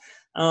yourself,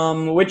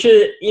 which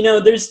is,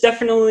 there's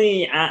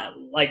definitely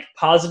like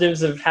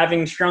positives of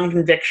having strong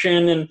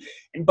conviction,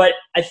 but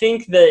I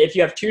think that if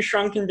you have too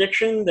strong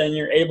conviction, then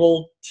you're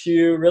able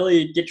to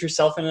really get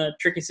yourself in a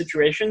tricky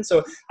situation.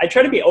 So I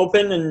try to be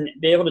open and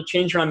be able to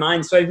change my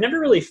mind. So I've never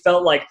really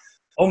felt like,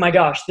 oh my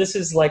gosh, this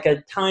is like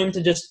a time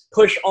to just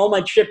push all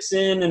my chips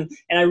in, and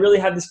I really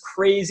have this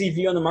crazy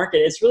view on the market.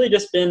 It's really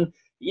just been,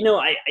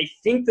 I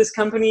think this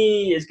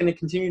company is going to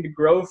continue to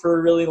grow for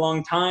a really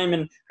long time.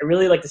 And I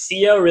really like the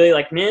CEO, really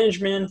like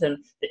management, and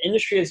the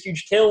industry has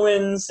huge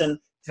tailwinds, and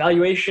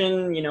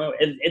valuation,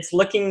 it's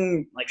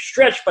looking like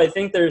stretched, but I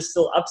think there's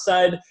still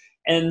upside.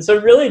 And so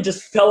it really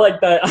just felt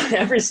like that on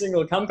every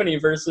single company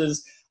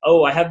versus,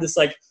 oh, I have this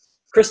like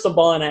crystal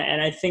ball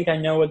and I think I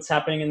know what's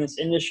happening in this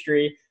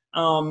industry.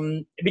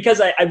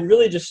 Because I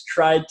really just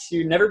tried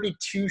to never be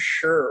too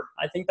sure.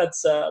 I think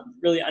that's a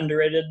really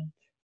underrated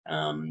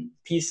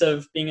piece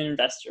of being an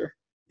investor.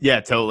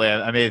 Yeah, totally.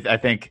 I mean, I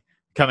think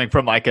coming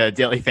from like a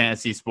daily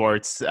fantasy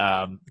sports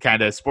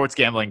kind of sports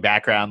gambling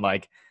background,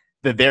 like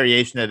the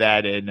variation of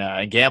that in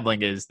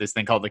gambling is this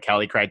thing called the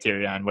Kelly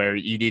criterion, where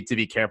you need to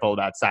be careful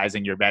about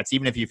sizing your bets,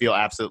 even if you feel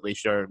absolutely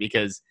sure,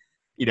 because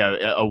a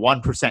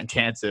 1%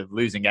 chance of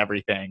losing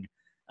everything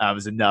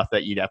is enough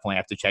that you definitely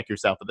have to check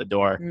yourself at the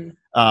door.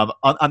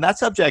 On that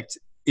subject,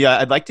 yeah,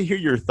 I'd like to hear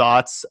your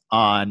thoughts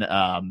on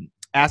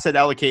asset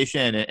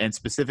allocation and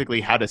specifically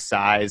how to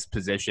size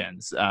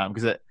positions,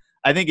 because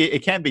I think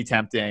it can be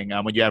tempting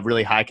when you have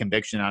really high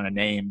conviction on a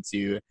name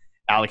to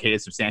allocate a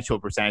substantial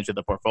percentage of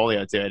the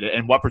portfolio to it.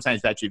 And what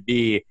percentage that should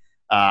be,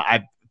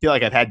 I feel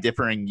like I've had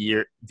differing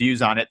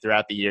views on it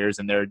throughout the years,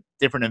 and there are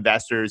different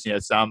investors.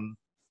 Some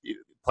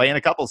play in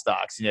a couple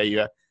stocks.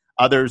 You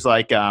others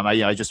like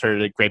I just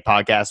heard a great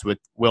podcast with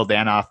Will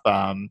Danoff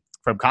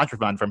from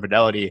Contrafund from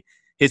Fidelity.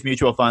 His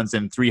mutual funds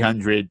in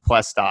 300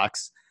 plus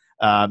stocks.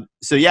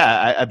 So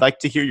yeah, I'd like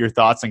to hear your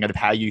thoughts on kind of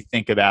how you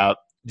think about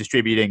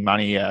distributing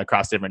money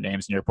across different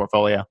names in your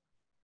portfolio.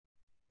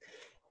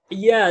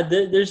 Yeah,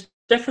 there's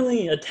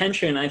definitely a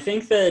tension. I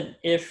think that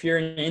if you're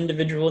an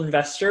individual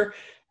investor,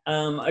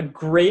 a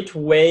great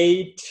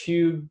way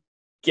to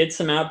get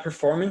some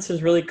outperformance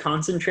is really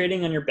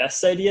concentrating on your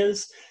best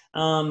ideas.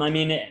 I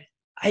mean,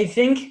 I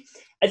think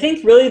I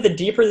think really the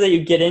deeper that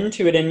you get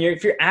into it, and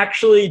if you're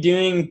actually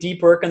doing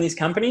deep work on these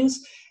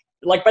companies,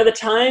 like by the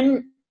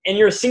time, and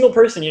you're a single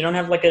person, you don't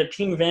have like a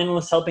team of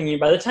analysts helping you.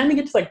 By the time you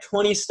get to like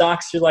 20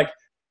 stocks, you're like,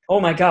 oh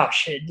my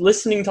gosh,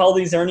 listening to all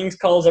these earnings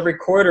calls every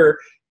quarter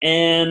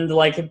and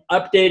like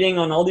updating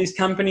on all these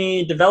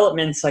company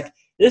developments, like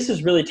this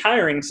is really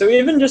tiring. So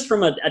even just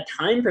from a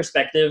time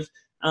perspective,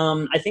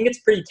 I think it's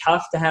pretty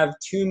tough to have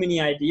too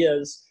many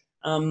ideas.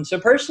 So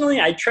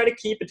personally, I try to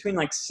keep between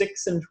like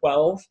 6 and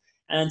 12.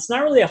 And it's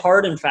not really a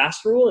hard and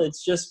fast rule.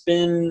 It's just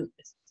been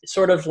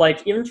sort of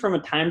like, even from a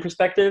time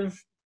perspective,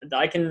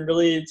 I can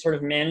really sort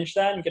of manage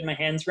that and get my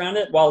hands around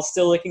it while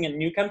still looking at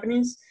new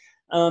companies.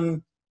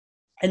 And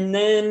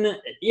then,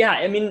 yeah,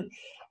 I mean,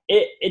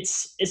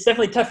 it's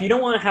definitely tough. You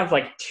don't want to have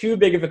like too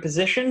big of a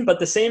position, but at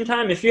the same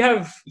time, if you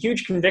have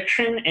huge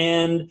conviction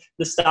and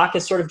the stock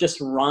is sort of just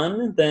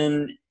run,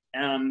 then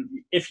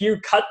if you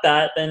cut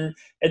that, then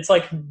it's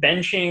like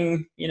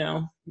benching,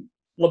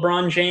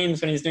 LeBron James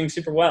when he's doing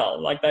super well,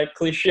 like that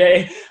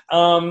cliche.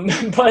 So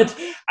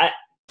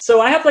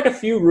I have like a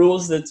few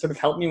rules that sort of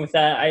help me with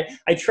that.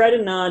 I try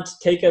to not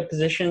take a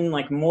position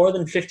like more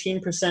than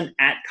 15%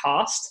 at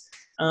cost.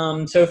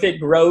 So if it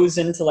grows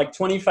into like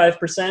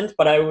 25%,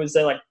 but I was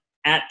like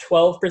at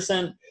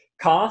 12%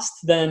 cost,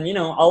 then,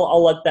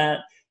 I'll let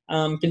that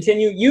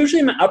continue.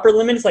 Usually my upper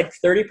limit is like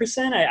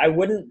 30%. I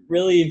wouldn't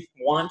really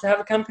want to have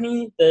a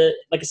company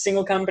like a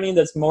single company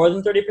that's more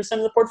than 30%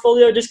 of the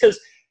portfolio, just because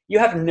you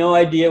have no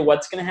idea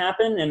what's going to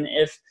happen. And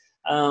if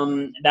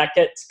that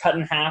gets cut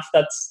in half,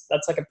 that's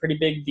like a pretty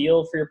big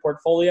deal for your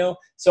portfolio.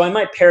 So I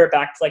might pare it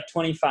back to like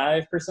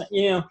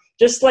 25%,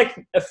 just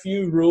like a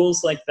few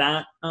rules like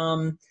that.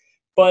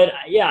 But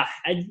yeah,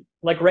 I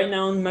like right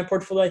now in my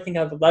portfolio, I think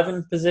I have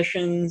 11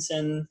 positions,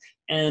 and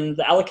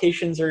the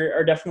allocations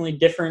are definitely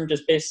different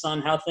just based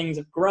on how things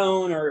have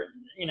grown, or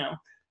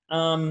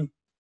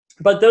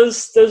but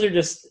those are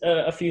just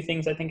a few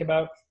things I think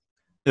about.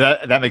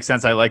 That makes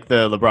sense. I like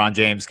the LeBron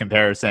James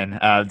comparison.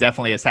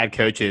 Definitely, as head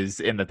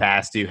coaches in the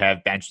past who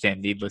have benched him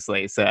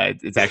needlessly, so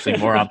it's actually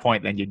more on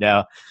point than you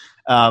know.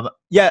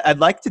 Yeah, I'd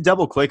like to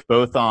double click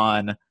both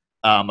on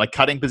like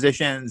cutting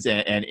positions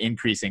and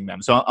increasing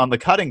them. So on the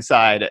cutting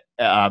side,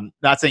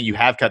 not saying you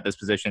have cut this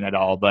position at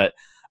all, but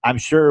I'm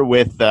sure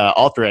with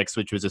Alteryx,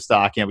 which was a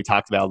stock we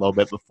talked about a little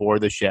bit before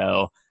the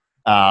show.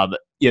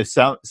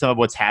 Some of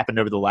what's happened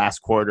over the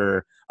last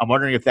quarter, I'm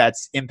wondering if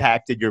that's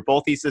impacted your bull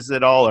thesis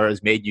at all, or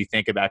has made you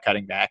think about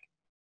cutting back.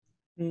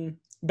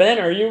 Ben,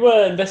 are you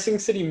an Investing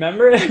City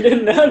member? I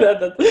didn't know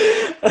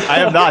that. I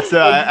am not,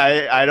 so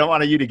I don't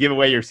want you to give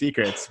away your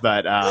secrets,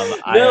 but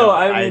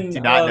I do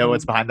not know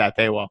what's behind that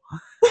paywall.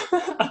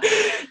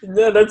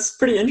 No, that's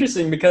pretty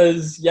interesting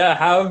because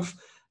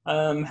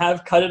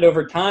have cut it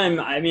over time.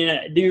 I mean,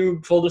 I do,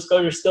 full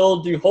disclosure,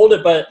 still do hold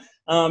it, but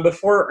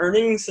before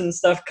earnings and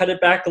stuff, cut it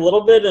back a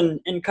little bit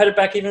and cut it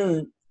back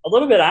even a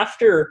little bit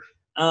after,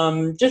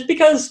 just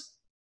because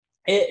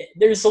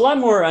there's a lot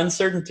more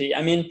uncertainty.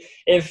 I mean,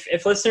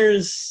 if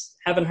listeners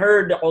haven't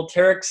heard,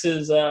 Alteryx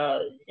is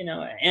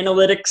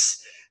analytics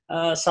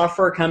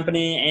software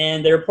company,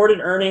 and they reported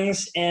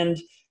earnings, and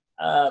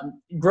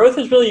growth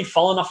has really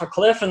fallen off a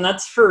cliff, and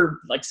that's for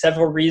like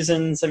several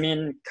reasons. I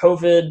mean,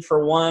 COVID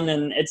for one,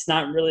 and it's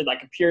not really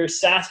like a pure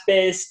SaaS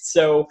based,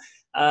 so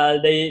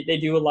they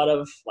do a lot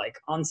of like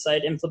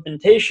on-site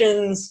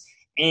implementations,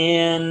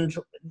 and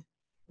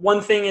one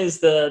thing is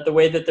the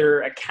way that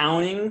they're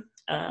accounting.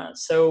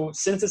 So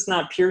since it's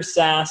not pure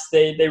SaaS,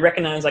 they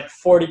recognize like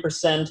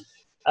 40%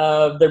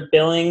 of their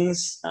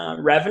billings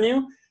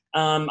revenue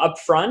up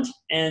front,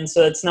 and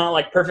so it's not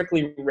like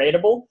perfectly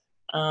ratable.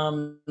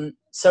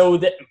 So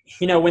that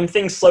when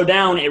things slow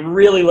down, it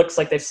really looks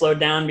like they've slowed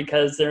down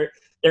because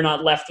they're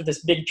not left with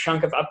this big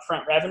chunk of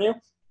upfront revenue.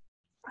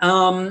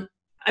 I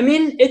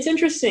mean, it's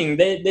interesting.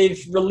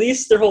 They've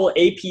released their whole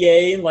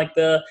APA, like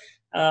the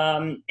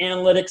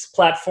analytics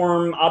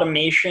platform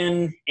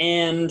automation,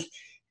 and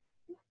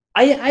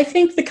I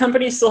think the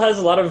company still has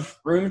a lot of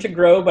room to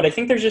grow, but I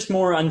think there's just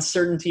more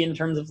uncertainty in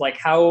terms of like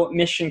how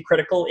mission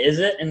critical is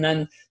it. And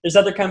then there's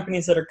other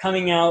companies that are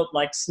coming out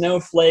like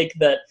Snowflake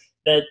that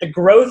the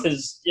growth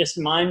is just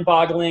mind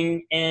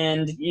boggling.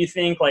 And you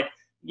think like,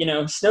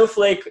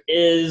 Snowflake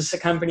is a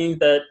company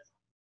that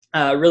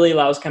really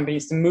allows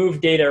companies to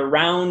move data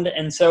around.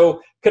 And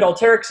so could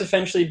Alteryx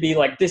eventually be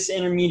like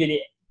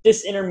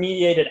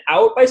disintermediated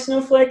out by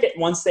Snowflake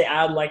once they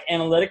add like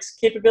analytics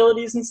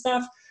capabilities and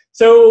stuff?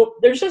 So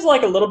there's just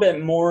like a little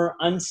bit more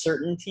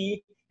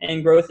uncertainty,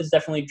 and growth has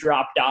definitely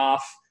dropped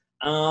off.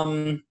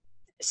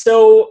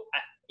 So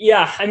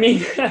yeah, I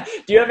mean, do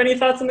you have any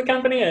thoughts on the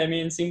company? I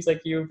mean, it seems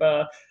like you've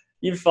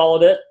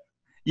followed it.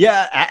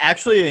 Yeah,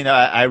 actually,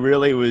 I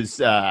really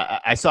was.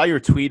 I saw your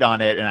tweet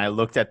on it, and I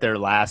looked at their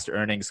last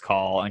earnings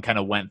call and kind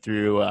of went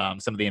through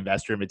some of the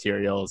investor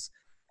materials.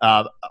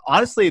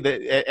 Honestly,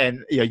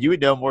 you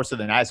would know more so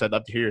than I, so I'd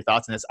love to hear your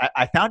thoughts on this.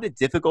 I found it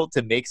difficult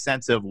to make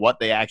sense of what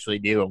they actually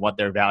do and what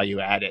their value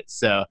add is.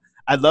 So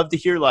I'd love to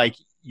hear like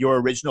your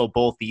original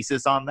bull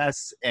thesis on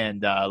this,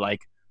 and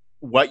like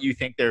what you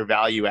think their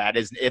value add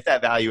is. If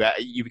that value add,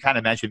 you kind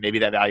of mentioned maybe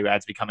that value add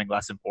is becoming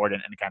less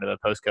important in kind of a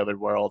post-COVID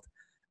world.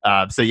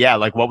 So yeah,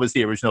 like what was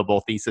the original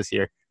bull thesis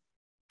here?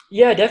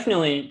 Yeah,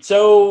 definitely.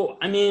 So,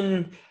 I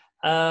mean,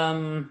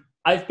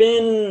 I've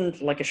been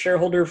like a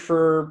shareholder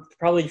for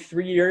probably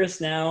 3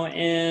 years now,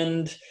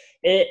 and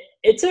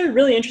it's a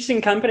really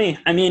interesting company.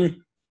 I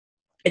mean,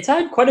 it's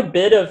had quite a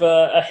bit of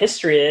a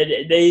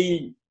history.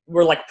 They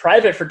were like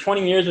private for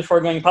 20 years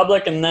before going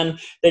public, and then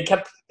they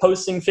kept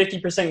posting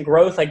 50%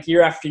 growth like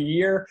year after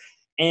year.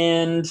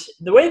 And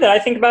the way that I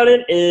think about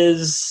it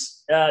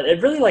is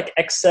it really like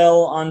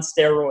Excel on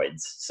steroids.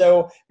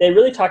 So they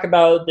really talk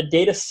about the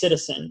data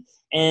citizen.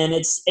 And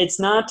it's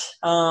not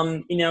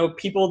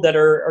people that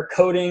are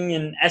coding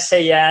in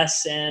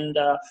SAS and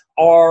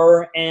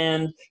R,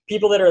 and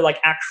people that are like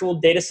actual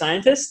data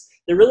scientists.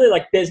 They're really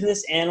like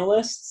business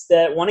analysts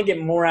that want to get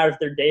more out of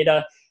their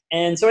data.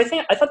 And so I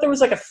thought there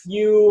was like a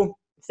few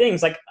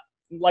things like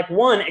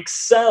one,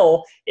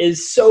 Excel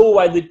is so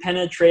widely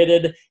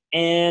penetrated,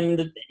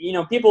 and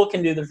people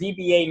can do the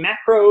VBA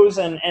macros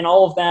and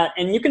all of that.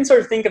 And you can sort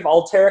of think of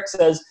Alteryx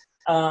as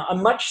a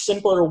much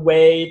simpler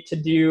way to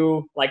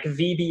do like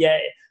VBA.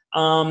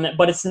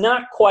 But it's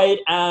not quite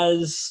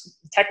as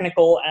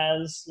technical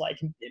as like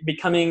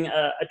becoming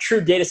a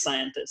true data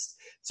scientist.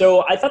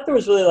 So I thought there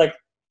was really like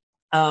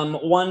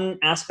one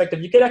aspect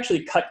of you could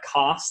actually cut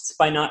costs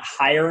by not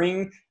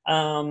hiring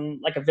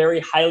like a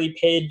very highly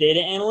paid data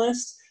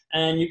analyst,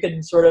 and you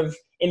could sort of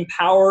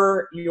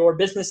empower your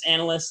business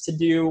analysts to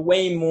do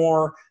way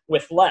more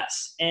with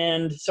less.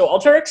 And so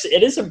Alteryx,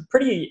 it is a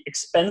pretty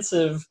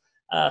expensive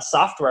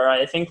software.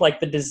 I think like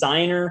the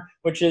Designer,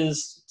 which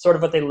is sort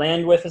of what they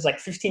land with, is like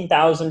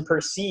 15,000 per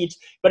seat.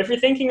 But if you're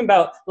thinking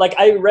about, like,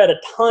 I read a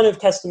ton of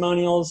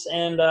testimonials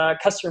and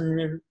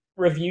customer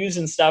reviews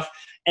and stuff,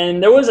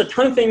 and there was a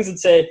ton of things that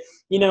say,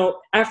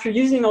 after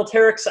using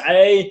Alteryx,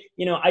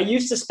 I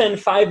used to spend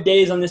 5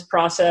 days on this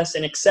process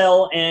in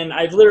Excel, and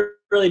I've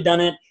literally done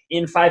it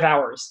in 5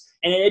 hours.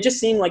 And it just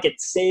seemed like it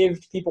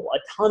saved people a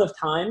ton of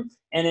time,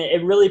 and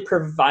it really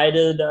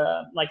provided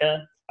like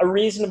a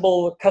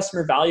reasonable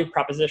customer value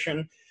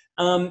proposition.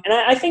 And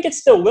I think it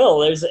still will.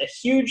 There's a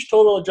huge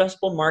total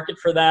addressable market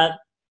for that.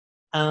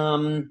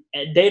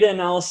 Data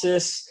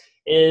analysis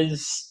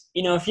is,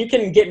 if you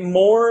can get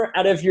more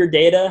out of your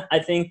data, I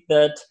think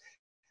that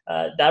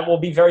that will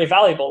be very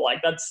valuable.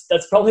 Like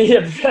that's probably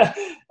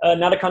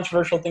not a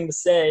controversial thing to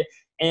say.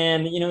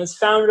 And, it's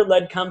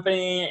founder-led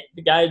company.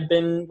 The guy had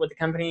been with the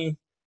company,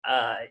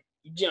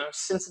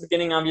 since the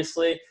beginning,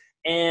 obviously.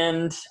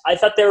 And I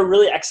thought they were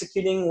really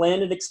executing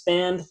land and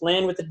expand,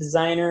 land with the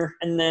Designer,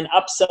 and then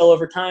upsell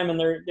over time. And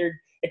their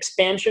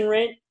expansion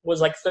rate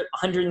was like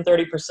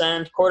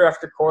 130% quarter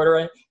after quarter.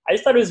 I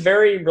just thought it was a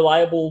very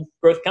reliable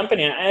growth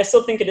company. And I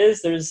still think it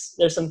is. There's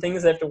some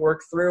things they have to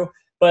work through.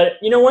 But,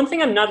 one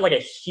thing I'm not like a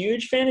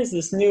huge fan is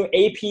this new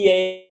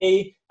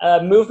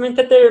APA movement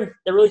that they're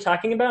really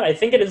talking about. I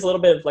think it is a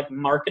little bit of like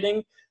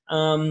marketing.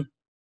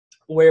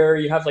 Where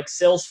you have like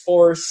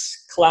Salesforce,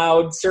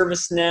 Cloud,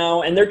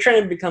 ServiceNow, and they're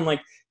trying to become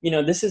like,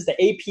 this is the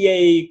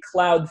APA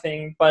cloud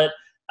thing. But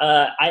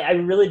I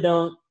really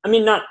don't,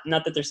 not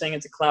that they're saying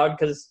it's a cloud,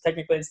 because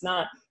technically it's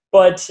not,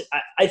 but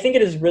I think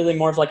it is really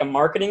more of like a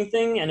marketing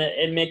thing, and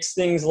it makes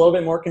things a little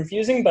bit more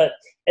confusing. But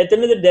at the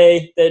end of the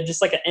day, they're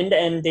just like an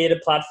end-to-end data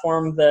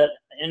platform that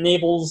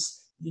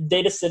enables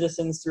data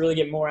citizens to really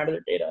get more out of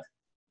their data.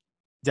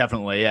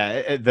 Definitely,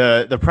 yeah.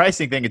 The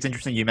pricing thing, it's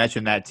interesting you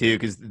mentioned that too,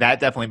 because that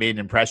definitely made an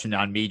impression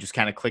on me, just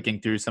kind of clicking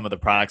through some of the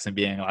products and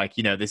being like,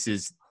 this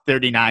is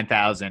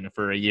 39,000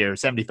 for a year,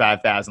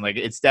 75,000. Like,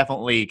 it's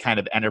definitely kind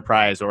of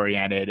enterprise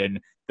oriented, and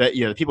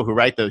the people who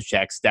write those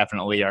checks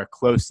definitely are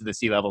close to the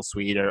C-level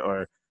suite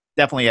or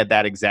definitely at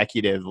that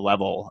executive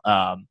level.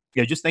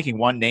 Just thinking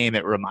one name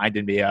it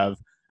reminded me of,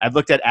 I've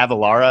looked at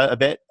Avalara a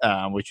bit,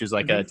 which is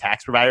like a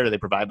tax provider. They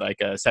provide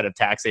like a set of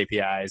tax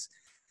APIs,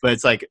 but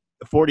it's like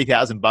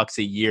 $40,000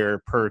 a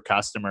year per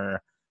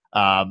customer.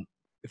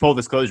 Full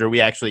disclosure, we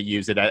actually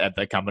use it at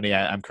the company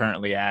I'm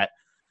currently at.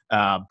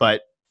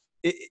 But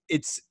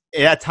it's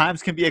at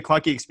times can be a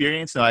clunky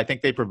experience. So I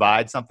think they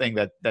provide something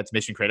that's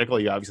mission critical.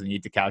 You obviously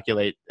need to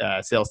calculate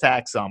sales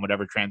tax on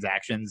whatever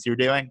transactions you're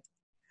doing.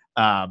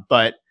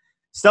 But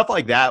stuff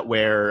like that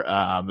where,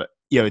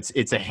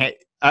 it's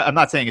I'm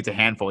not saying it's a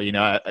handful,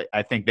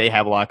 I think they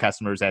have a lot of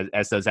customers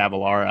as does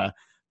Avalara,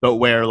 but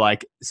where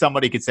like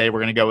somebody could say, we're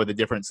going to go with a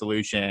different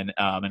solution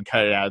and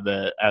cut it out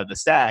of the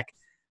stack.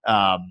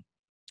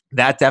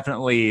 That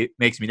definitely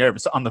makes me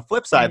nervous. On the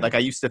flip side, like I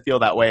used to feel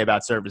that way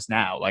about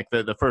ServiceNow. Like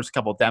the first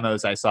couple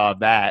demos I saw of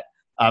that,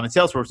 and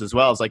Salesforce as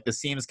well, is like this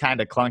seems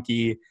kind of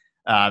clunky,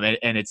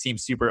 and it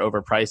seems super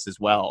overpriced as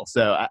well.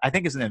 So I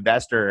think as an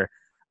investor,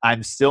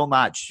 I'm still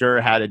not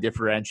sure how to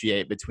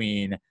differentiate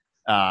between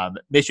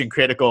mission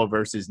critical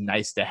versus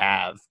nice to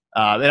have.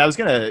 And I was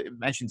going to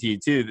mention to you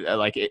too,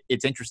 like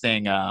it's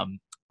interesting,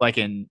 like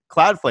in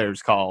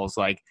Cloudflare's calls,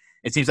 like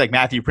it seems like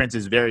Matthew Prince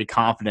is very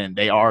confident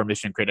they are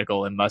mission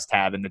critical and must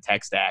have in the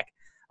tech stack.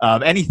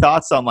 Any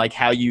thoughts on like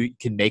how you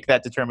can make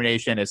that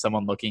determination as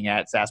someone looking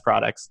at SaaS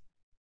products?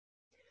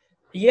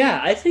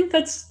 Yeah, I think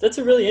that's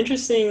a really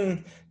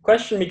interesting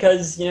question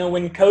because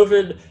when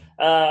COVID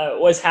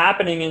was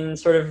happening and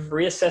sort of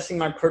reassessing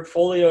my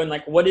portfolio and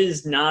like what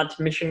is not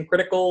mission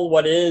critical,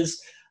 what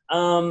is,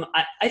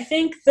 I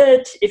think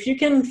that if you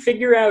can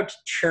figure out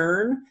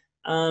churn,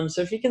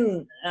 so if you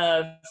can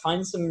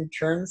find some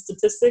churn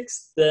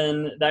statistics,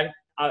 then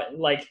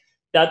like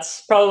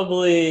that's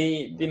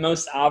probably the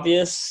most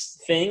obvious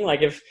thing.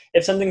 Like if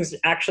something's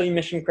actually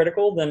mission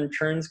critical, then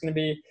churn's going to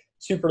be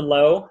super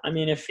low. I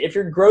mean, if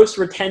your gross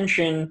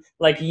retention,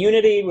 like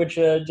Unity, which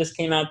just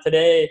came out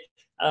today,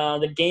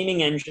 the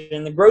gaming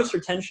engine, the gross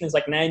retention is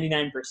like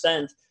 99%.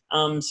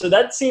 So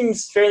that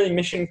seems fairly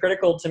mission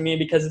critical to me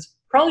because it's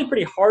probably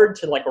pretty hard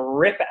to like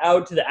rip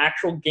out the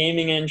actual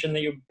gaming engine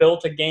that you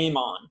built a game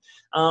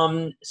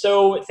on.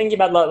 So thinking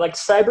about like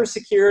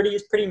cybersecurity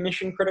is pretty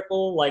mission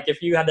critical. Like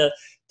if you had to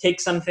take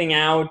something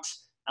out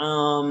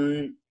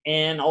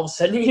and all of a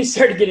sudden you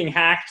started getting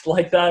hacked,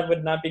 like that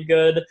would not be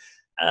good.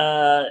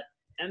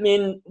 I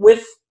mean,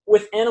 with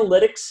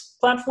analytics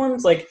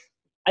platforms, like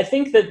I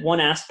think that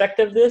one aspect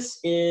of this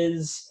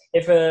is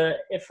if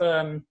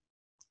a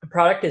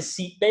product is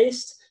seat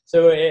based.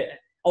 So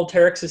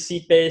Alteryx is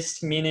seat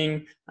based,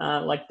 meaning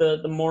like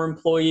the more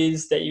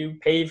employees that you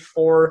pay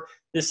for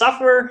the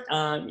software,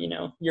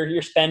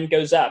 your spend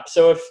goes up.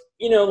 So if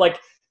like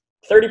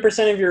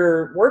 30% of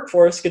your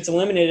workforce gets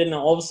eliminated, and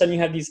all of a sudden you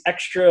have these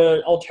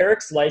extra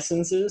Alteryx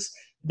licenses,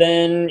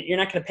 then you're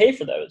not going to pay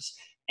for those.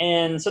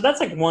 And so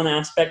that's like one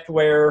aspect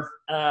where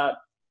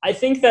I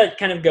think that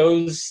kind of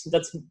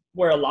that's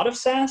where a lot of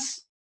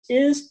SaaS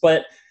is,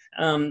 but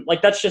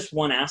like that's just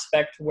one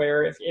aspect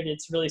where if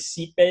it's really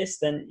seat based,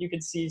 then you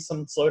could see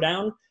some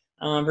slowdown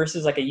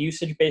versus like a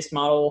usage based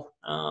model.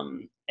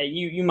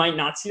 You might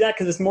not see that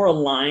because it's more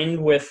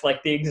aligned with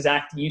like the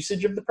exact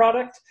usage of the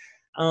product.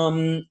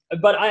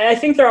 But I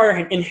think there are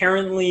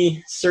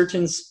inherently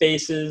certain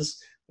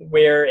spaces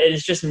where it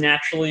is just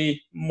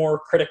naturally more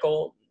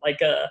critical,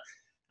 like a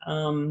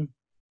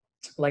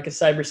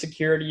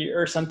cybersecurity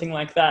or something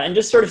like that, and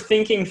just sort of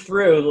thinking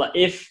through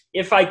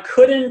if I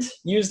couldn't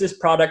use this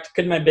product,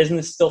 could my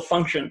business still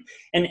function?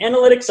 And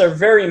analytics are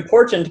very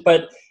important,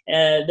 but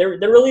they're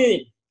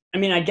really, I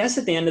mean, I guess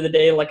at the end of the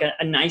day, like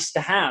a nice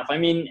to have. I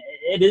mean,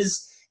 it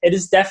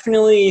is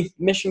definitely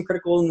mission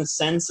critical in the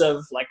sense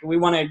of like we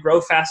want to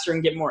grow faster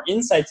and get more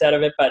insights out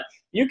of it, but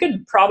you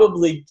could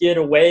probably get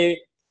away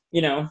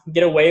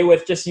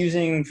with just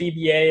using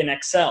VBA and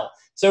Excel.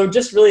 So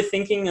just really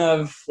thinking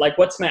of like,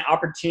 what's my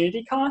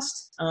opportunity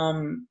cost?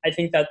 I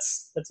think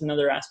that's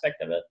another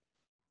aspect of it.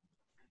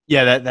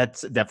 Yeah,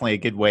 that's definitely a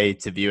good way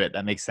to view it.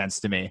 That makes sense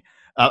to me.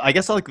 I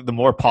guess like the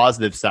more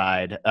positive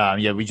side,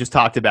 we just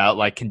talked about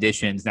like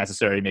conditions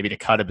necessary maybe to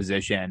cut a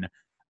position.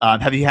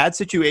 Have you had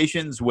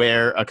situations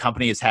where a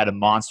company has had a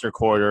monster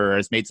quarter or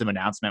has made some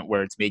announcement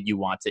where it's made you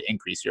want to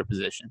increase your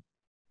position?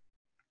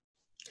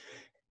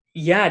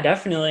 Yeah,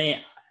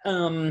 definitely.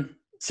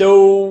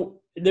 So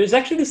there's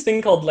actually this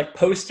thing called like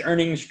post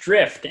earnings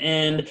drift,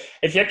 and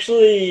if you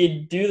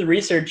actually do the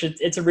research,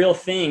 it's a real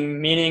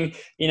thing. Meaning,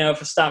 if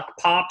a stock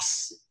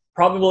pops,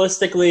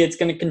 probabilistically, it's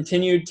going to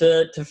continue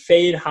to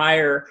fade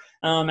higher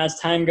as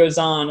time goes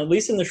on, at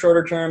least in the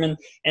shorter term. And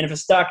if a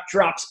stock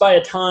drops by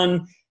a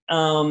ton,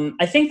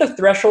 I think the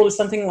threshold is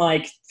something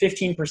like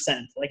 15%.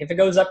 Like if it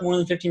goes up more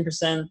than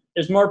 15%,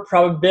 there's more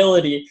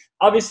probability.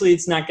 Obviously,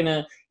 it's not going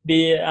to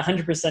be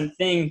 100%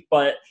 thing,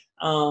 but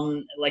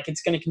like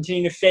it's going to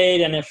continue to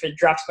fade, and if it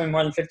drops by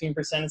more than 15%,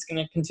 it's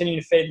going to continue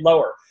to fade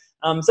lower.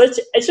 So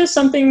it's just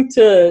something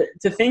to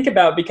think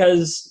about,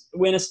 because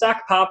when a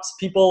stock pops,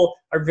 people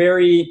are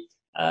very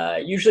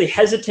usually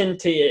hesitant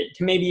to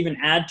maybe even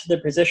add to the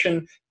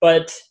position.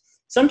 But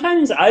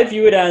sometimes I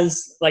view it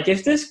as like,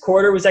 if this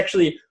quarter was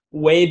actually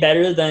way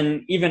better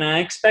than even I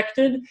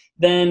expected,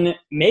 then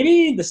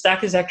maybe the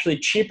stock is actually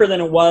cheaper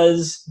than it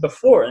was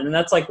before. And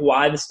that's like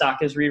why the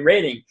stock is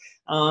re-rating.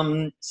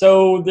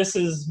 So this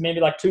is maybe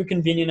like too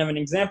convenient of an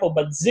example,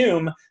 but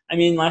Zoom, I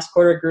mean, last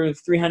quarter grew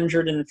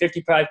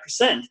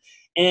 355%.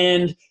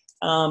 And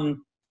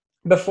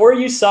before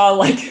you saw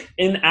like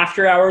in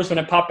after hours when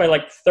it popped by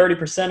like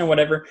 30% or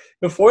whatever,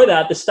 before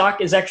that, the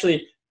stock is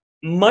actually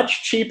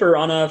much cheaper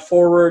on a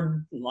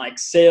forward like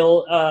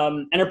sale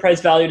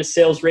enterprise value to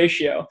sales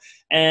ratio.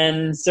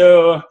 And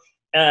so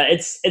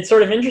it's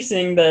sort of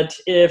interesting that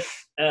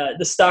if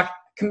the stock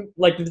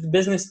like the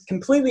business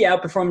completely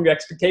outperformed your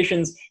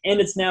expectations and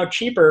it's now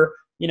cheaper,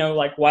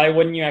 like why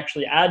wouldn't you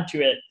actually add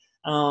to it?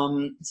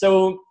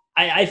 So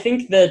I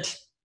think that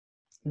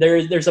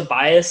there's a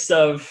bias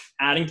of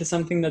adding to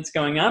something that's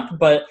going up,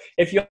 but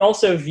if you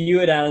also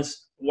view it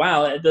as,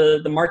 wow,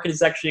 the market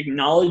is actually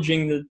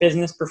acknowledging the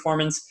business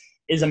performance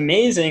is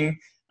amazing,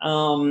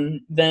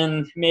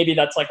 then maybe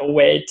that's like a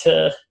way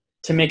to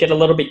make it a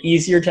little bit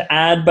easier to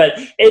add. But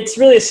it's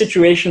really a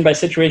situation by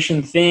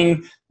situation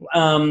thing.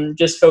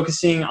 Just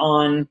focusing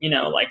on,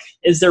 like,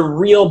 is there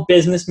real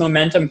business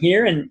momentum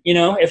here? And,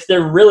 if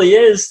there really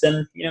is,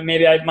 then,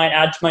 maybe I might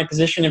add to my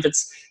position if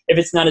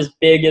it's not as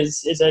big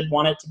as I'd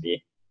want it to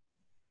be.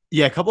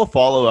 Yeah, a couple of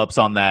follow-ups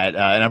on that.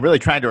 And I'm really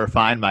trying to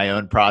refine my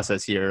own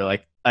process here.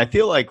 Like, I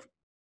feel like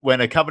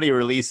when a company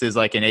releases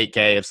like an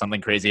 8K if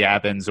something crazy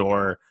happens,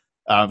 or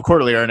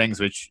quarterly earnings,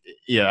 which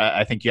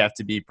I think you have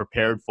to be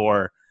prepared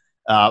for.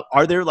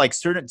 Are there like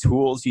certain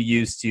tools you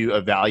use to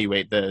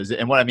evaluate those?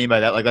 And what I mean by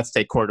that, like let's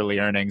take quarterly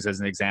earnings as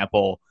an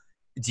example.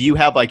 Do you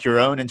have like your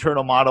own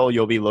internal model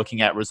you'll be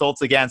looking at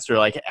results against, or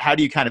like how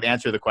do you kind of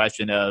answer the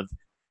question of,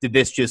 did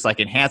this just like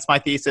enhance my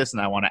thesis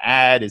and I want to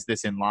add? Is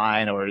this in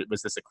line, or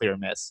was this a clear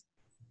miss?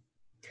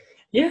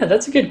 Yeah,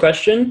 that's a good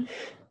question.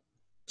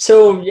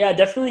 So yeah,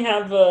 definitely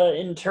have an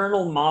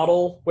internal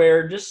model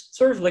where just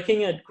sort of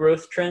looking at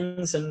growth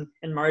trends and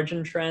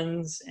margin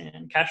trends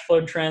and cash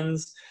flow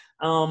trends.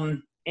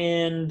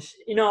 And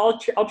I'll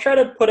try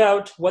to put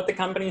out what the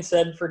company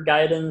said for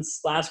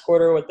guidance last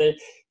quarter,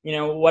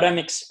 what I'm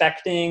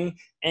expecting,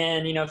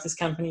 and if this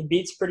company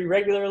beats pretty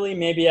regularly,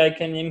 maybe I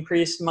can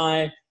increase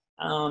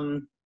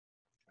um,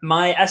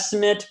 my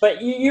estimate.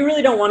 But you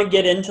really don't want to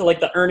get into like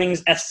the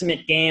earnings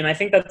estimate game. I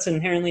think that's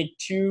inherently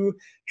too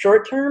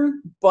short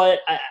term, but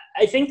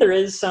I think there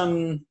is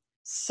some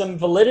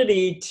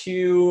validity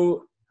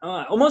to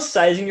almost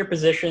sizing your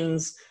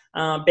positions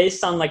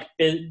based on like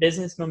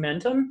business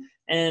momentum.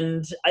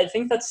 And I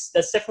think that's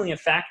definitely a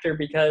factor,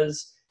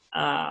 because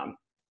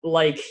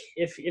like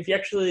if you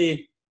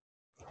actually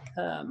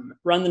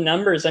run the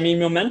numbers, I mean,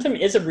 momentum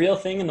is a real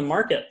thing in the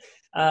market.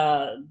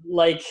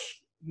 Like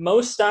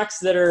most stocks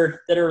that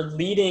are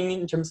leading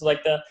in terms of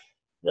like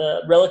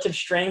the relative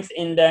strength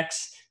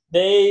index,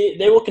 they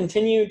will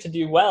continue to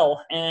do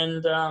well,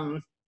 and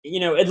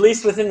at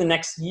least within the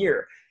next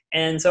year.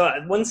 And so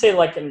I wouldn't say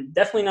like I'm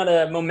definitely not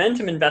a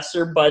momentum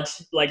investor, but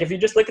like if you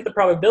just look at the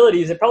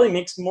probabilities, it probably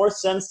makes more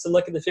sense to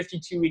look at the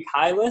 52-week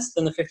high list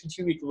than the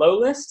 52-week low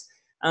list.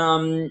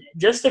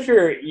 Just if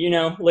you're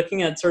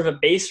looking at sort of a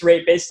base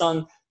rate based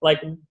on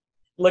like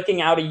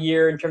looking out a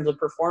year in terms of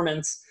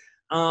performance.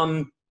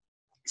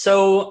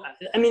 So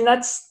I mean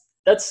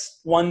that's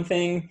one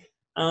thing,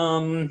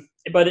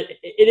 but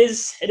it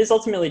is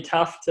ultimately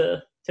tough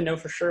to know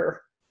for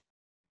sure.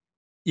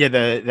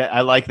 Yeah,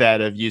 I like that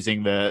of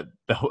using the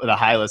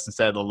high list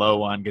instead of the low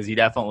one, because you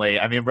definitely,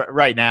 I mean,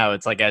 right now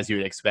it's like as you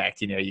would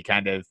expect. You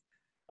kind of,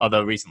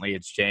 although recently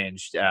it's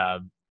changed,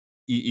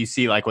 you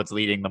see like what's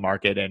leading the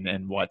market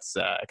and what's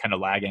kind of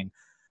lagging.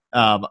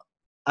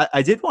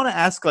 I did want to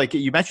ask, like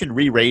you mentioned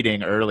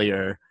re-rating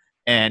earlier,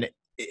 and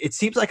it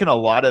seems like in a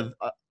lot of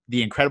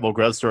the incredible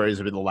growth stories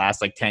over the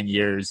last like 10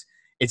 years,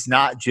 it's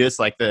not just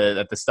like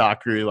that the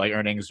stock grew like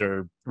earnings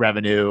or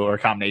revenue or a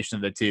combination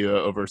of the two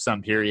over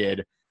some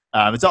period.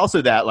 It's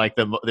also that like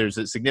there's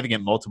a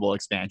significant multiple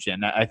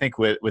expansion. I think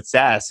with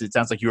SaaS, it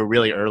sounds like you were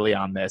really early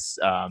on this.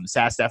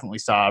 SaaS definitely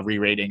saw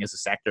re-rating as a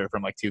sector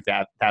from like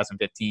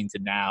 2015 to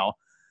now.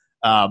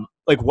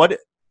 Like what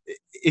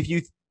if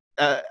you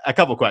a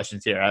couple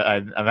questions here.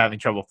 I'm having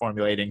trouble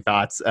formulating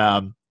thoughts.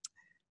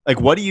 Like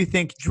what do you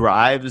think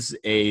drives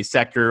a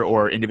sector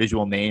or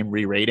individual name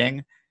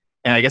re-rating?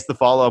 And I guess the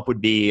follow up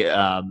would be,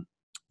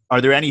 are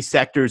there any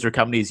sectors or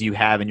companies you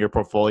have in your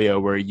portfolio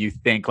where you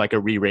think like a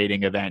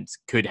re-rating event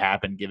could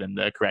happen given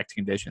the correct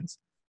conditions?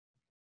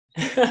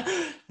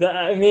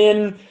 I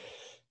mean,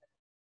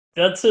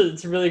 it's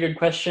a really good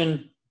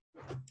question.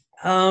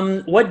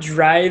 What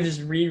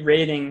drives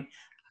re-rating?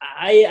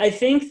 I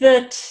think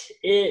that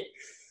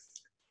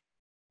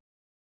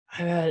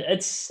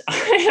it's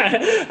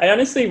I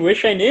honestly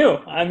wish I knew.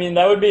 I mean,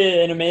 that would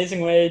be an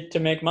amazing way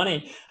to make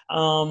money.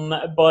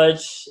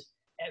 But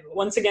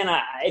once again,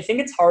 I think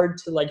it's hard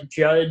to like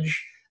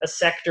judge a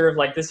sector of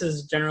like this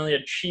is generally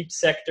a cheap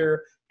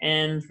sector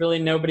and really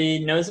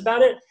nobody knows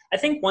about it. I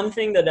think one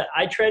thing that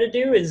I try to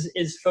do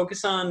is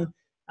focus on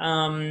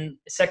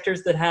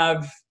sectors that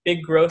have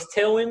big growth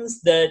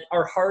tailwinds that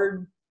are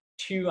hard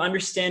to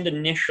understand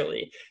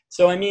initially.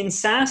 So I mean,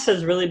 SaaS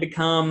has really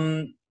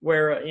become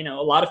where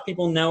a lot of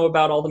people know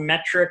about all the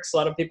metrics. A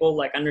lot of people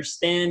like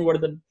understand what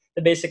are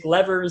the basic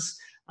levers.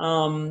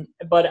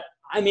 But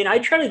I mean, I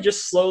try to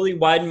just slowly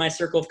widen my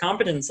circle of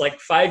competence. Like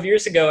 5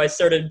 years ago, I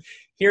started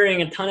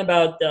hearing a ton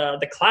about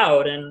the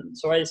cloud, and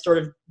so I sort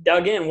of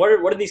dug in. What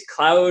are these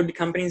cloud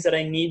companies that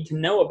I need to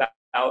know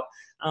about?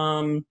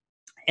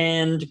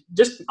 And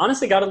just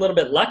honestly got a little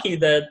bit lucky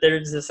that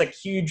there's this like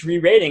huge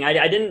re-rating.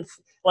 I didn't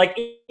like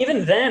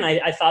even then.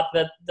 I thought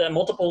that the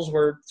multiples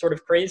were sort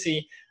of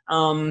crazy,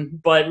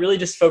 but really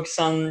just focus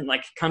on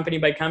like company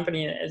by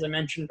company, as I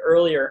mentioned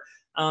earlier.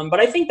 But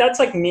I think that's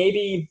like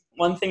maybe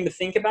one thing to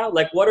think about.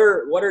 Like what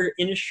are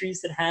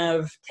industries that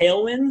have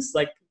tailwinds?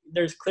 Like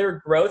there's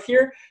clear growth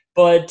here,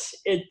 but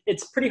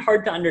it's pretty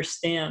hard to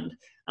understand.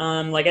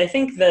 Like I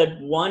think that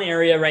one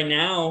area right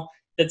now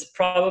that's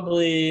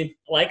probably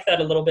like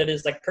that a little bit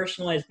is like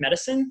personalized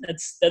medicine.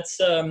 That's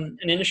an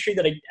industry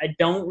that I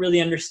don't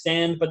really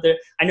understand, but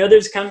I know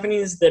there's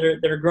companies that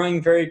are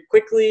growing very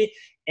quickly,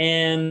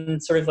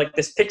 and sort of like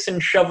this picks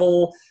and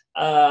shovel,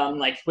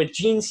 like with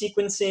gene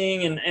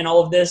sequencing and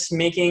all of this,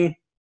 making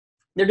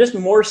there just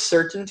more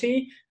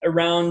certainty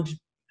around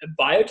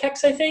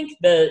biotechs. I think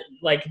that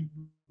like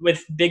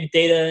with big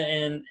data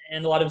and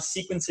a lot of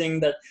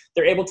sequencing that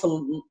they're able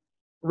to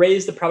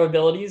raise the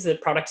probabilities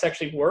that products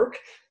actually work.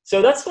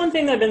 So that's one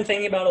thing that I've been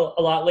thinking about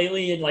a lot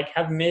lately, and like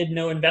have made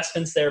no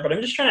investments there, but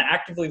I'm just trying to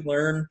actively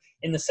learn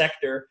in the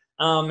sector.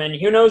 And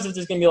who knows if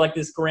there's going to be like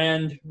this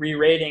grand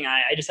re-rating.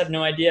 I just have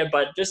no idea,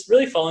 but just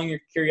really following your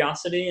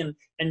curiosity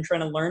and trying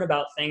to learn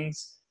about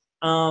things.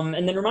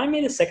 And then remind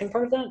me the second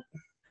part of that.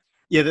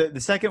 Yeah, the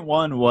second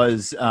one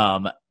was,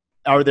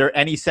 are there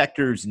any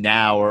sectors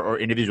now or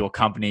individual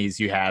companies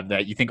you have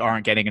that you think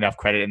aren't getting enough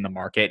credit in the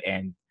market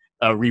and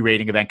a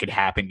re-rating event could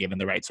happen given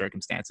the right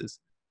circumstances?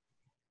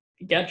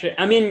 Gotcha.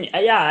 I mean,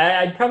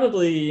 yeah, I'd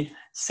probably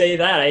say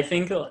that. I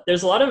think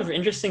there's a lot of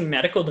interesting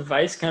medical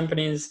device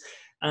companies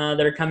that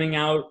are coming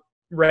out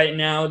right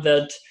now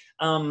that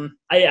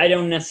I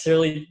don't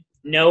necessarily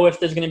know if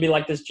there's going to be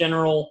like this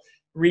general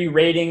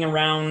re-rating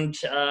around,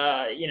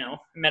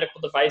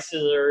 medical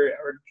devices or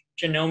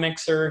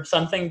genomics or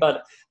something,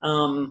 but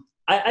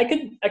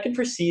I could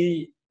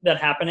foresee that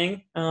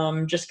happening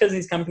just because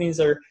these companies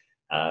are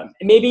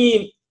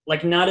maybe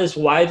like not as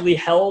widely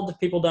held.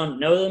 People don't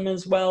know them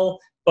as well,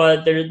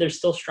 but there's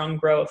still strong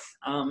growth.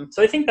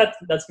 So I think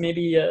that's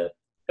maybe a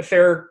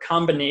fair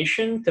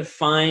combination to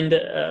find,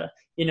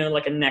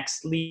 like a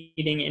next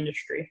leading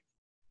industry.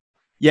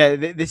 Yeah,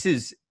 this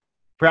is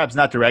perhaps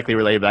not directly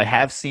related, but I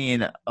have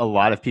seen a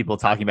lot of people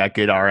talking about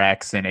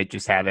GoodRx and it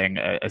just having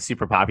a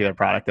super popular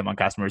product among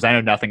customers. I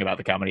know nothing about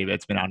the company, but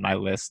it's been on my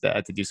list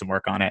to do some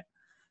work on it.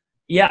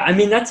 Yeah, I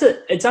mean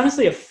it's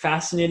honestly a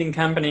fascinating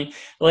company.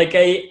 Like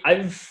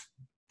I've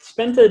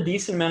spent a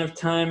decent amount of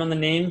time on the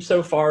name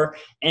so far,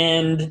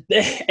 and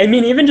I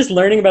mean even just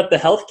learning about the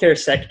healthcare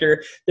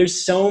sector,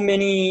 there's so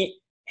many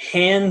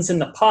hands in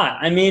the pot.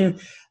 I mean,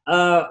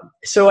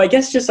 so I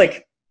guess just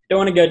like don't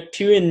want to go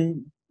too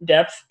in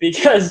depth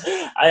because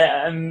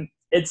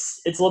it's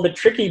a little bit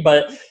tricky,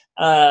 but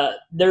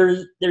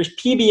there's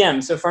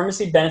PBM, so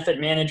pharmacy benefit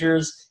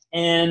managers,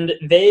 and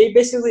they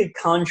basically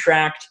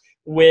contract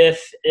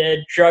with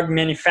a drug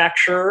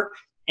manufacturer,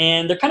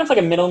 and they're kind of like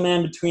a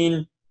middleman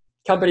between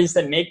companies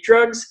that make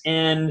drugs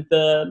and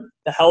the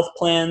health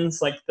plans,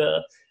 like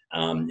the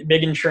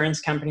big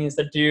insurance companies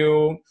that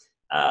do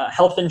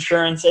health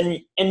insurance.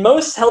 And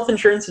most health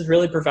insurance is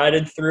really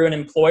provided through an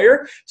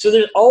employer. So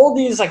there's all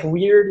these like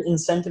weird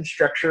incentive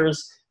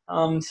structures.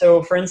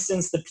 So for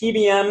instance, the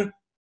PBM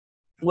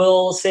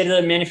will say to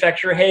the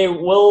manufacturer, hey,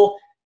 we'll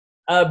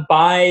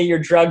buy your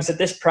drugs at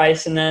this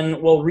price, and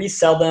then we'll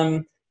resell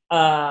them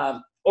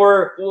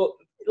or we'll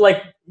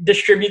like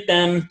distribute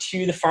them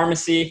to the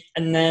pharmacy,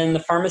 and then the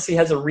pharmacy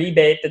has a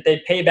rebate that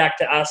they pay back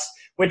to us,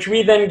 which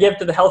we then give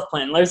to the health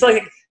plan. There's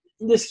like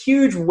this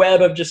huge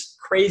web of just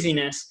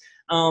craziness.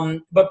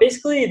 But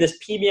basically this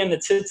PBM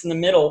that sits in the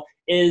middle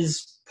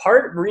is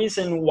part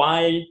reason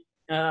why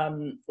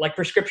like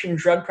prescription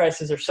drug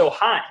prices are so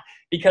high,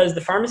 because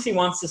the pharmacy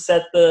wants to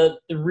set the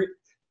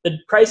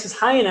prices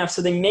high enough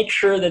so they make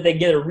sure that they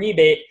get a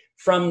rebate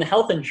from the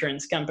health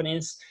insurance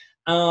companies.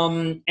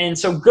 And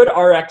so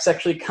GoodRx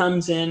actually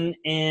comes in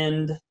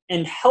and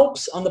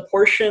helps on the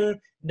portion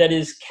that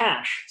is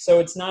cash. So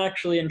it's not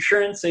actually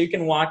insurance. So you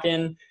can walk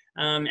in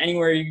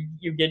anywhere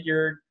you get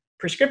your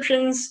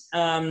prescriptions,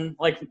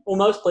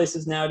 most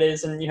places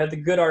nowadays, and you have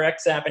the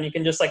GoodRx app, and you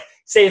can just like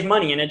save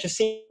money, and it just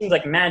seems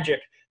like magic.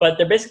 But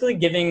they're basically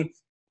giving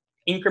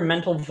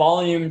incremental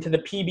volume to the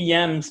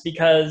PBMs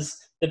because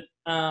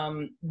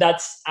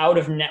that's out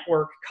of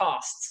network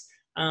costs.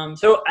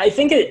 So I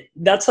think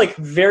that's like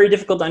very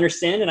difficult to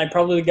understand, and I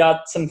probably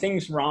got some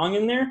things wrong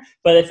in there,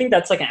 but I think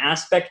that's like an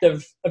aspect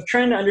of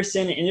trying to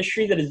understand an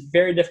industry that is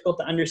very difficult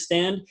to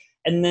understand.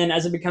 And then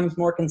as it becomes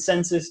more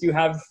consensus, you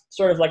have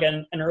sort of like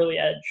an early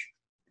edge.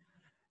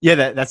 Yeah,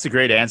 that's a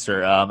great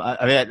answer.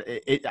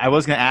 I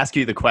was going to ask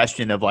you the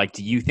question of like,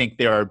 do you think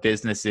there are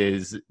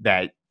businesses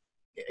that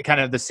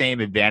kind of the same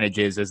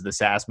advantages as the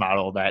SaaS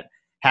model that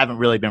haven't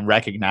really been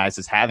recognized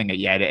as having it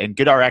yet? And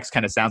GoodRx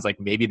kind of sounds like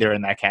maybe they're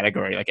in that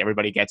category. Like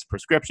everybody gets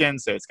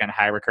prescriptions, so it's kind of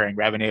high recurring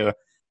revenue.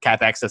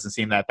 CapEx doesn't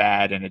seem that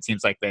bad, and it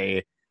seems like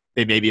they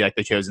may be like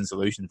the chosen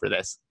solution for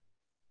this.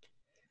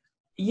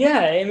 Yeah,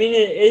 I mean,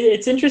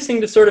 it's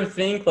interesting to sort of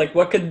think like,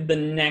 what could the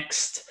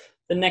next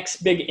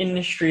big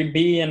industry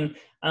be? And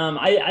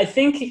I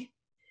think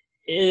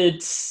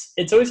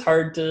it's always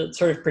hard to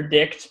sort of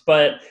predict,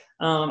 but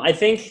I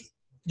think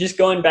just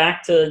going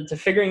back to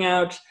figuring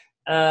out,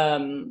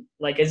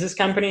 like, is this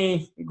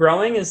company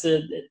growing? Is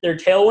it their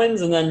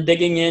tailwinds? And then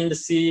digging in to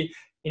see,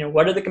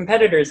 what are the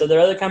competitors? Are there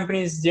other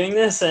companies doing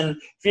this? And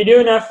if you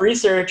do enough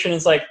research and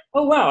it's like,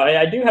 oh, wow,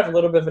 I do have a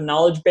little bit of a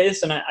knowledge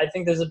base, and I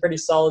think there's a pretty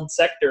solid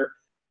sector.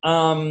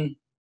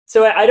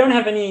 So I don't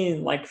have any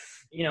like,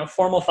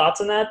 formal thoughts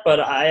on that, but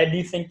I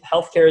do think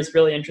healthcare is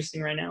really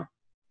interesting right now.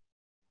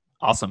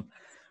 Awesome.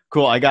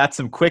 Cool. I got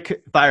some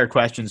quick fire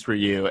questions for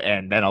you,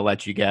 and then I'll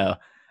let you go.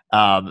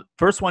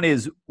 First one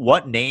is,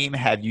 what name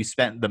have you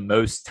spent the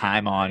most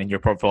time on in your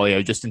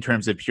portfolio, just in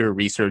terms of pure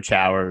research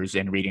hours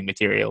and reading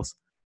materials?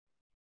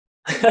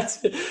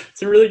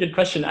 It's a really good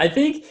question. I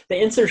think the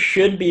answer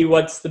should be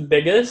what's the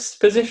biggest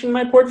position in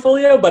my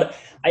portfolio, but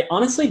I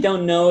honestly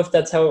don't know if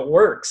that's how it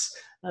works.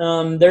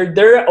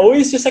 There are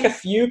always just like a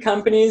few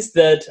companies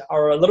that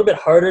are a little bit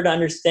harder to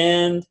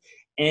understand,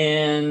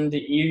 and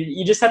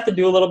you just have to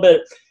do a little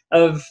bit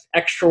of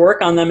extra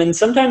work on them. And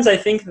sometimes I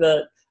think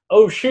that,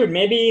 oh shoot,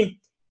 maybe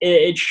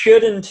it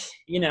shouldn't,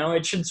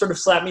 it should sort of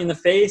slap me in the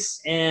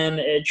face, and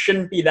it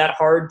shouldn't be that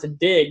hard to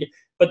dig.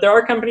 But there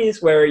are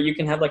companies where you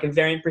can have like a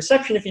variant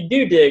perception if you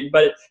do dig.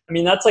 But I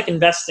mean, that's like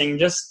investing.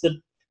 Just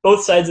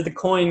both sides of the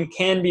coin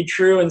can be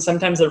true, and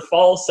sometimes they're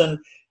false. And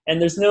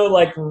there's no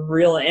like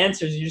real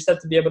answers. You just have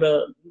to be able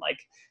to like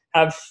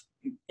have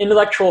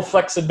intellectual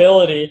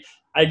flexibility,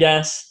 I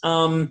guess.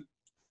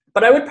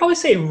 But I would probably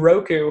say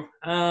Roku.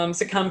 It's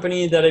a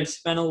company that I've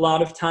spent a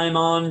lot of time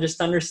on, just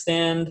to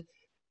understand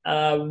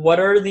what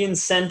are the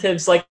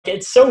incentives. Like,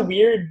 it's so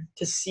weird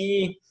to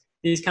see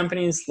these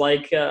companies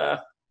like,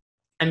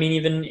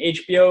 even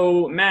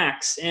HBO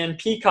Max and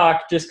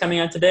Peacock just coming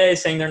out today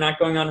saying they're not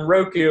going on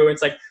Roku.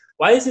 It's like,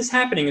 why is this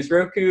happening? Is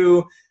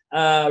Roku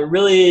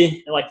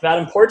really like that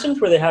important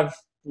where they have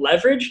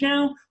leverage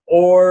now,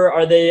 or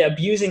are they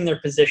abusing their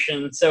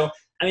position? So,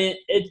 I mean,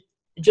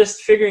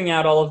 just figuring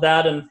out all of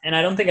that, and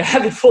I don't think I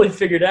have it fully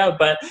figured out,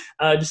 but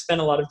just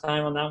spent a lot of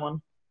time on that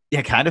one. Yeah,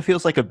 it kind of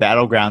feels like a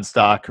battleground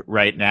stock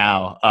right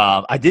now.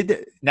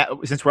 Now,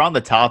 since we're on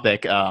the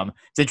topic,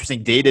 it's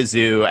interesting.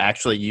 DataXu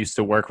actually used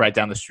to work right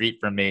down the street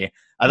from me.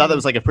 I thought that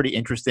was like a pretty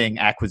interesting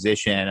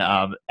acquisition.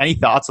 Any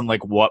thoughts on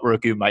like what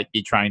Roku might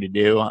be trying to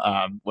do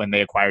when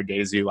they acquired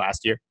DataXu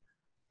last year?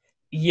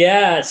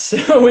 Yeah,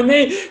 so when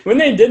they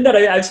did that,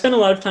 I've spent a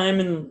lot of time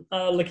in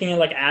looking at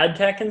like ad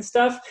tech and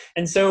stuff.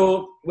 And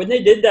so when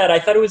they did that, I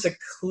thought it was a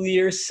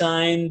clear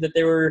sign that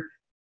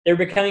they're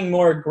becoming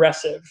more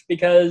aggressive,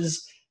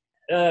 because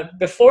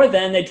before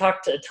then they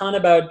talked a ton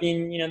about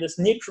being this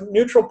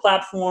neutral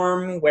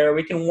platform where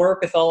we can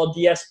work with all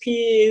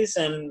DSPs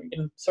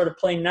and sort of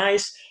play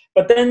nice.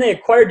 But then they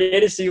acquired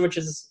DataXu, which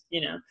is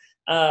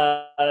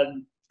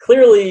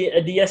clearly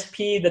a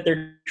DSP that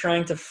they're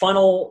trying to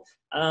funnel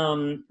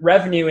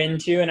revenue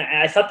into, and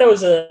I thought that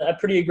was a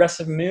pretty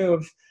aggressive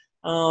move.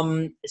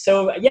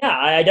 So yeah,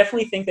 I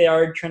definitely think they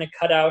are trying to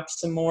cut out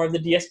some more of the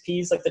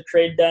DSPs, like the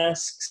trade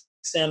desks,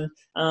 and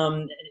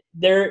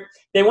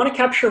they want to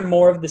capture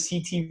more of the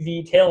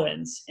CTV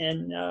tailwinds.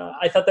 And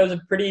I thought that was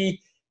a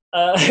pretty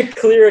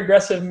clear,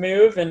 aggressive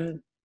move, and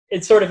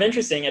it's sort of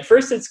interesting. At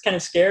first, it's kind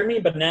of scared me,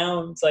 but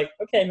now it's like,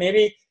 okay,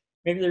 maybe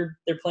they're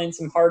playing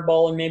some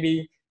hardball, and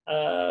maybe.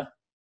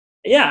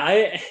 Yeah,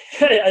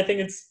 I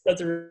think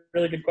that's a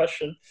really good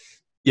question.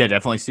 Yeah,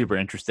 definitely super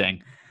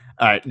interesting.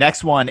 All right,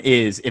 next one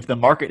is, if the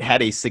market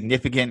had a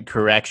significant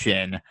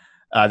correction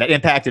that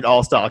impacted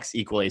all stocks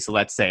equally, so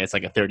let's say it's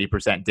like a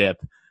 30% dip,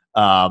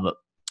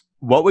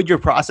 what would your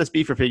process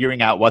be for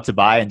figuring out what to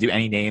buy, and do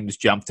any names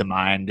jump to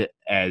mind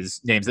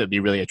as names that would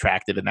be really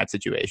attractive in that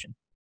situation?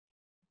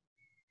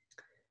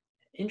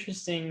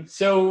 Interesting.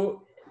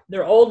 So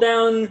they're all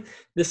down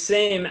the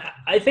same.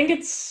 I think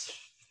it's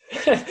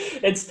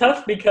it's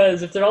tough,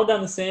 because if they're all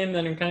down the same,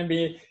 then I'm kind of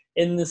be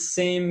in the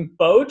same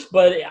boat.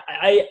 But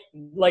I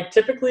like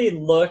typically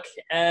look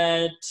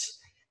at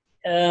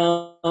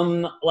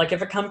like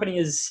if a company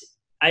is,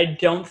 I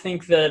don't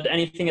think that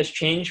anything has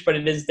changed, but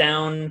it is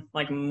down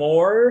like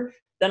more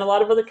than a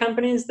lot of other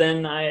companies,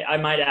 then I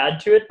might add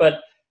to it.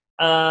 But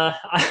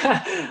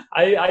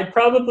I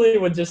probably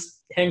would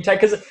just hang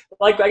tight, because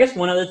like I guess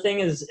one other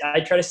thing is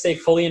I try to stay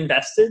fully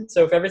invested.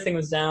 So if everything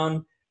was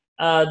down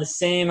the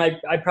same,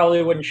 I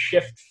probably wouldn't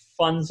shift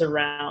funds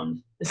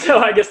around. So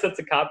I guess that's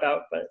a cop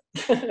out, but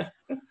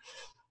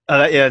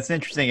yeah, it's an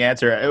interesting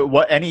answer.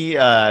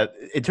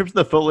 In terms of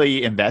the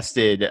fully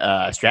invested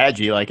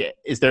strategy, like,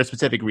 is there a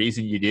specific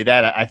reason you do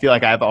that? I feel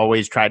like I've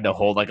always tried to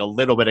hold like a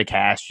little bit of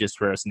cash just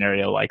for a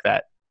scenario like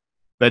that.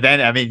 But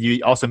then, I mean,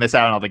 you also miss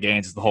out on all the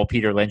gains. It's the whole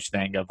Peter Lynch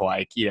thing of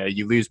like,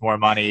 you lose more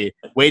money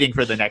waiting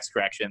for the next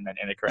correction than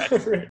in a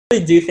correction. I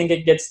really do think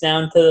it gets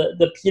down to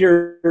the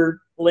Peter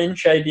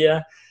Lynch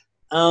idea.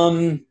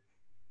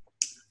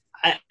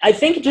 I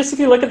think just if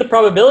you look at the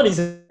probabilities,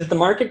 if the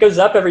market goes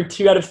up every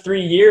 2 out of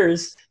 3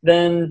 years,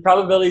 then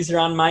probabilities are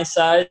on my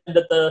side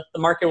that the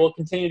market will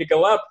continue to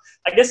go up.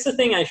 I guess the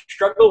thing I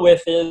struggle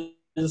with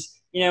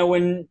is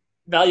when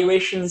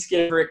valuations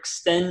get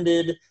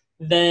extended,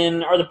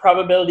 then are the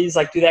probabilities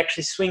like, do they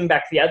actually swing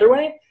back the other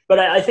way? But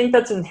I think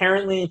that's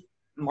inherently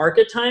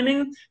market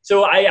timing.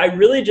 So I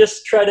really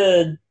just try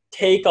to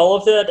take all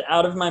of that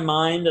out of my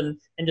mind and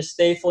just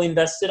stay fully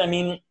invested. I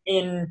mean,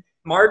 in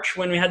March,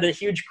 when we had the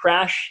huge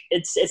crash,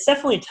 it's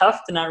definitely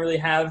tough to not really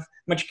have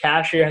much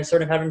cash. You're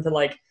sort of having to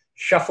like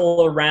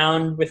shuffle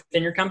around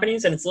within your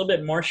companies, and it's a little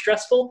bit more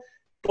stressful.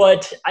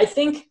 But I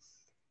think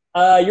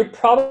you're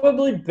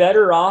probably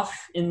better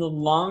off in the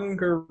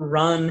longer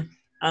run,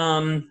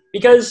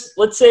 because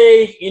let's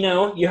say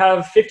you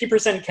have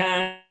 50%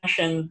 cash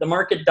and the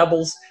market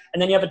doubles,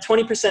 and then you have a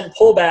 20%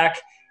 pullback,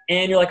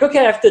 and you're like, okay,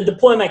 I have to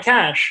deploy my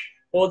cash.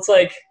 Well, it's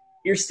like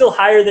you're still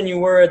higher than you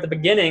were at the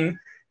beginning.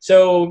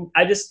 So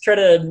I just try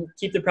to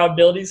keep the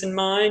probabilities in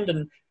mind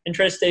and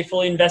try to stay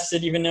fully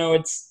invested, even though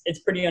it's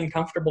pretty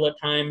uncomfortable at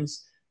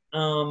times.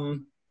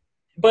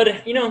 but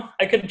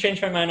I could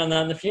change my mind on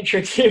that in the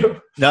future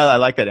too. No, I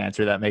like that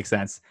answer. That makes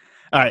sense.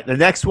 All right. The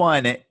next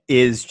one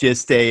is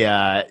just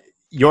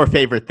your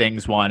favorite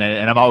things one.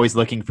 And I'm always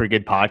looking for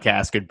good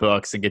podcasts, good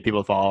books, and good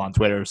people to follow on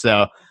Twitter.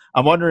 So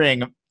I'm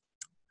wondering,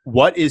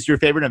 what is your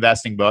favorite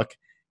investing book?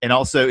 And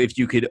also, if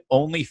you could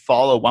only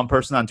follow one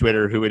person on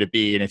Twitter, who would it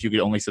be? And if you could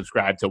only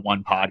subscribe to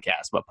one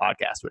podcast, what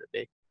podcast would it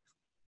be?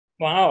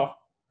 Wow.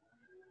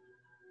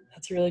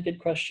 That's a really good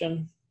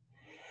question.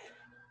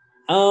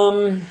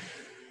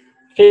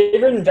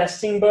 Favorite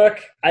investing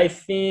book?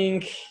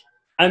 I'm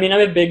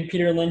a big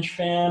Peter Lynch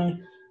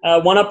fan.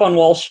 One Up on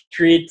Wall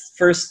Street,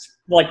 first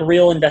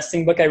real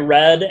investing book I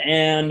read.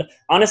 And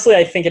honestly,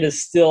 I think it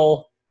is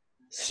still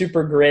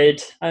super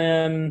great.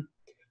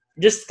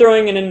 Just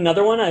throwing in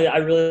another one, I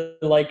really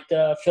liked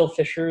Phil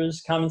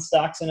Fisher's Common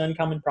Stocks and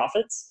Uncommon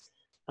Profits.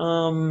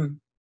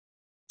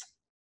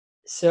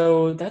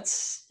 So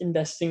that's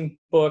investing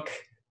book.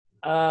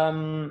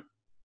 Podcast.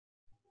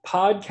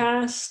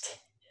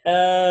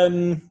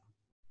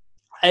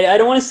 I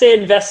don't want to say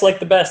invest like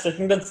the best. I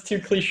think that's too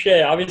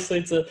cliche. Obviously,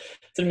 it's an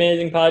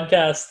amazing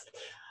podcast.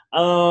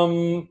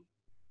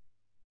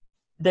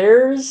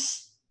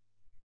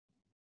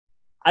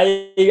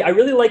 I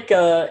really like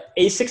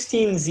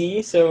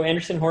A16Z. So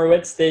Anderson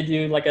Horowitz, they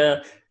do like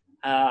a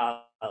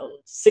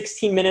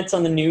 16 minutes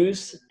on the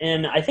news,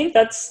 and I think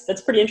that's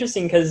pretty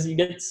interesting because you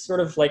get sort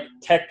of like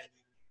tech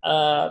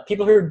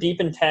people who are deep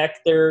in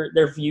tech,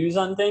 their views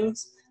on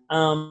things.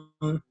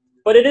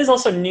 But it is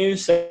also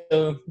news.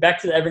 So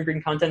back to the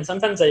evergreen content.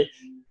 Sometimes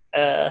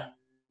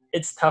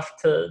it's tough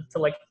to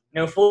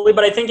know fully,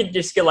 but I think you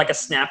just get like a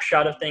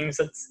snapshot of things.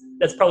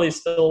 That's probably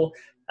still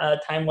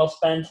time well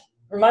spent.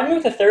 Remind me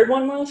what the third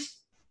one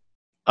was.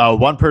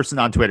 One person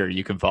on Twitter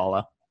you can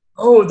follow.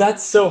 Oh,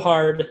 that's so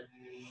hard.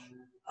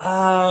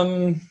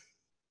 Jeez.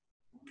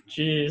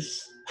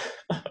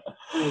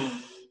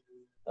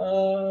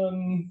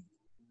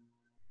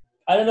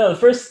 I don't know. The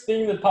first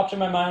thing that popped in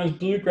my mind was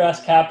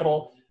Bluegrass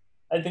Capital.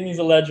 I think he's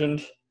a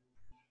legend.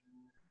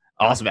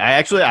 Awesome.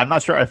 I'm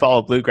not sure I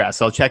follow Bluegrass,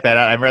 so I'll check that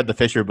out. I haven't read the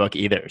Fisher book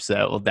either,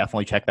 so we'll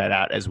definitely check that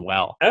out as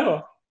well.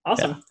 Oh,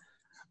 awesome. Yeah.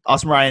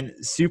 Awesome, Ryan.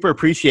 Super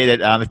appreciate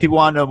it. If people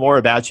want to know more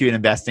about you in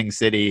Investing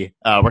City,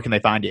 where can they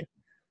find you?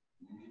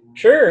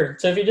 Sure.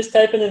 So if you just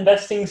type in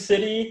Investing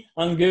City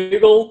on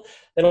Google,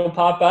 it'll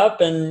pop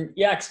up, and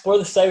explore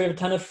the site. We have a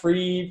ton of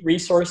free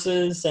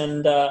resources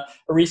and a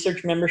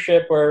research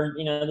membership where,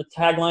 the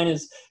tagline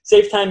is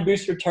Save Time,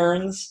 Boost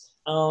Returns.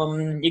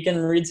 You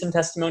can read some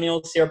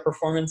testimonials, see our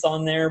performance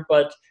on there,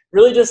 but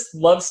really just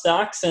love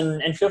stocks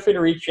and feel free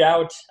to reach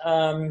out.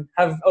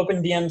 Have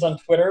open DMs on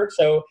Twitter.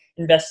 So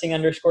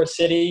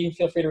investing_city.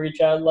 Feel free to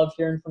reach out. Love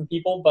hearing from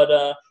people. But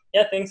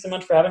thanks so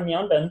much for having me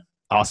on, Ben.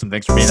 Awesome.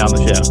 Thanks for being on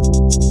the show.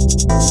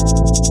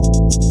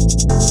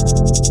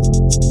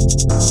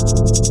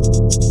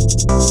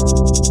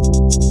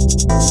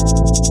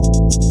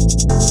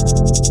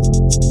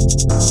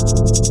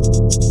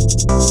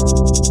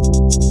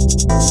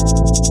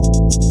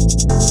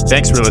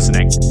 Thanks for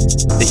listening.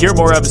 To hear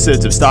more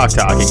episodes of Stock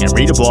Talking and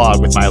read a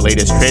blog with my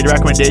latest trade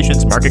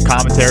recommendations, market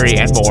commentary,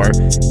 and more,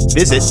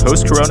 visit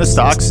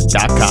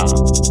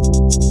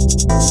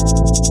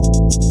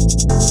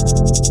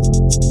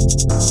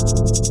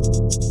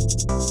postcoronastocks.com.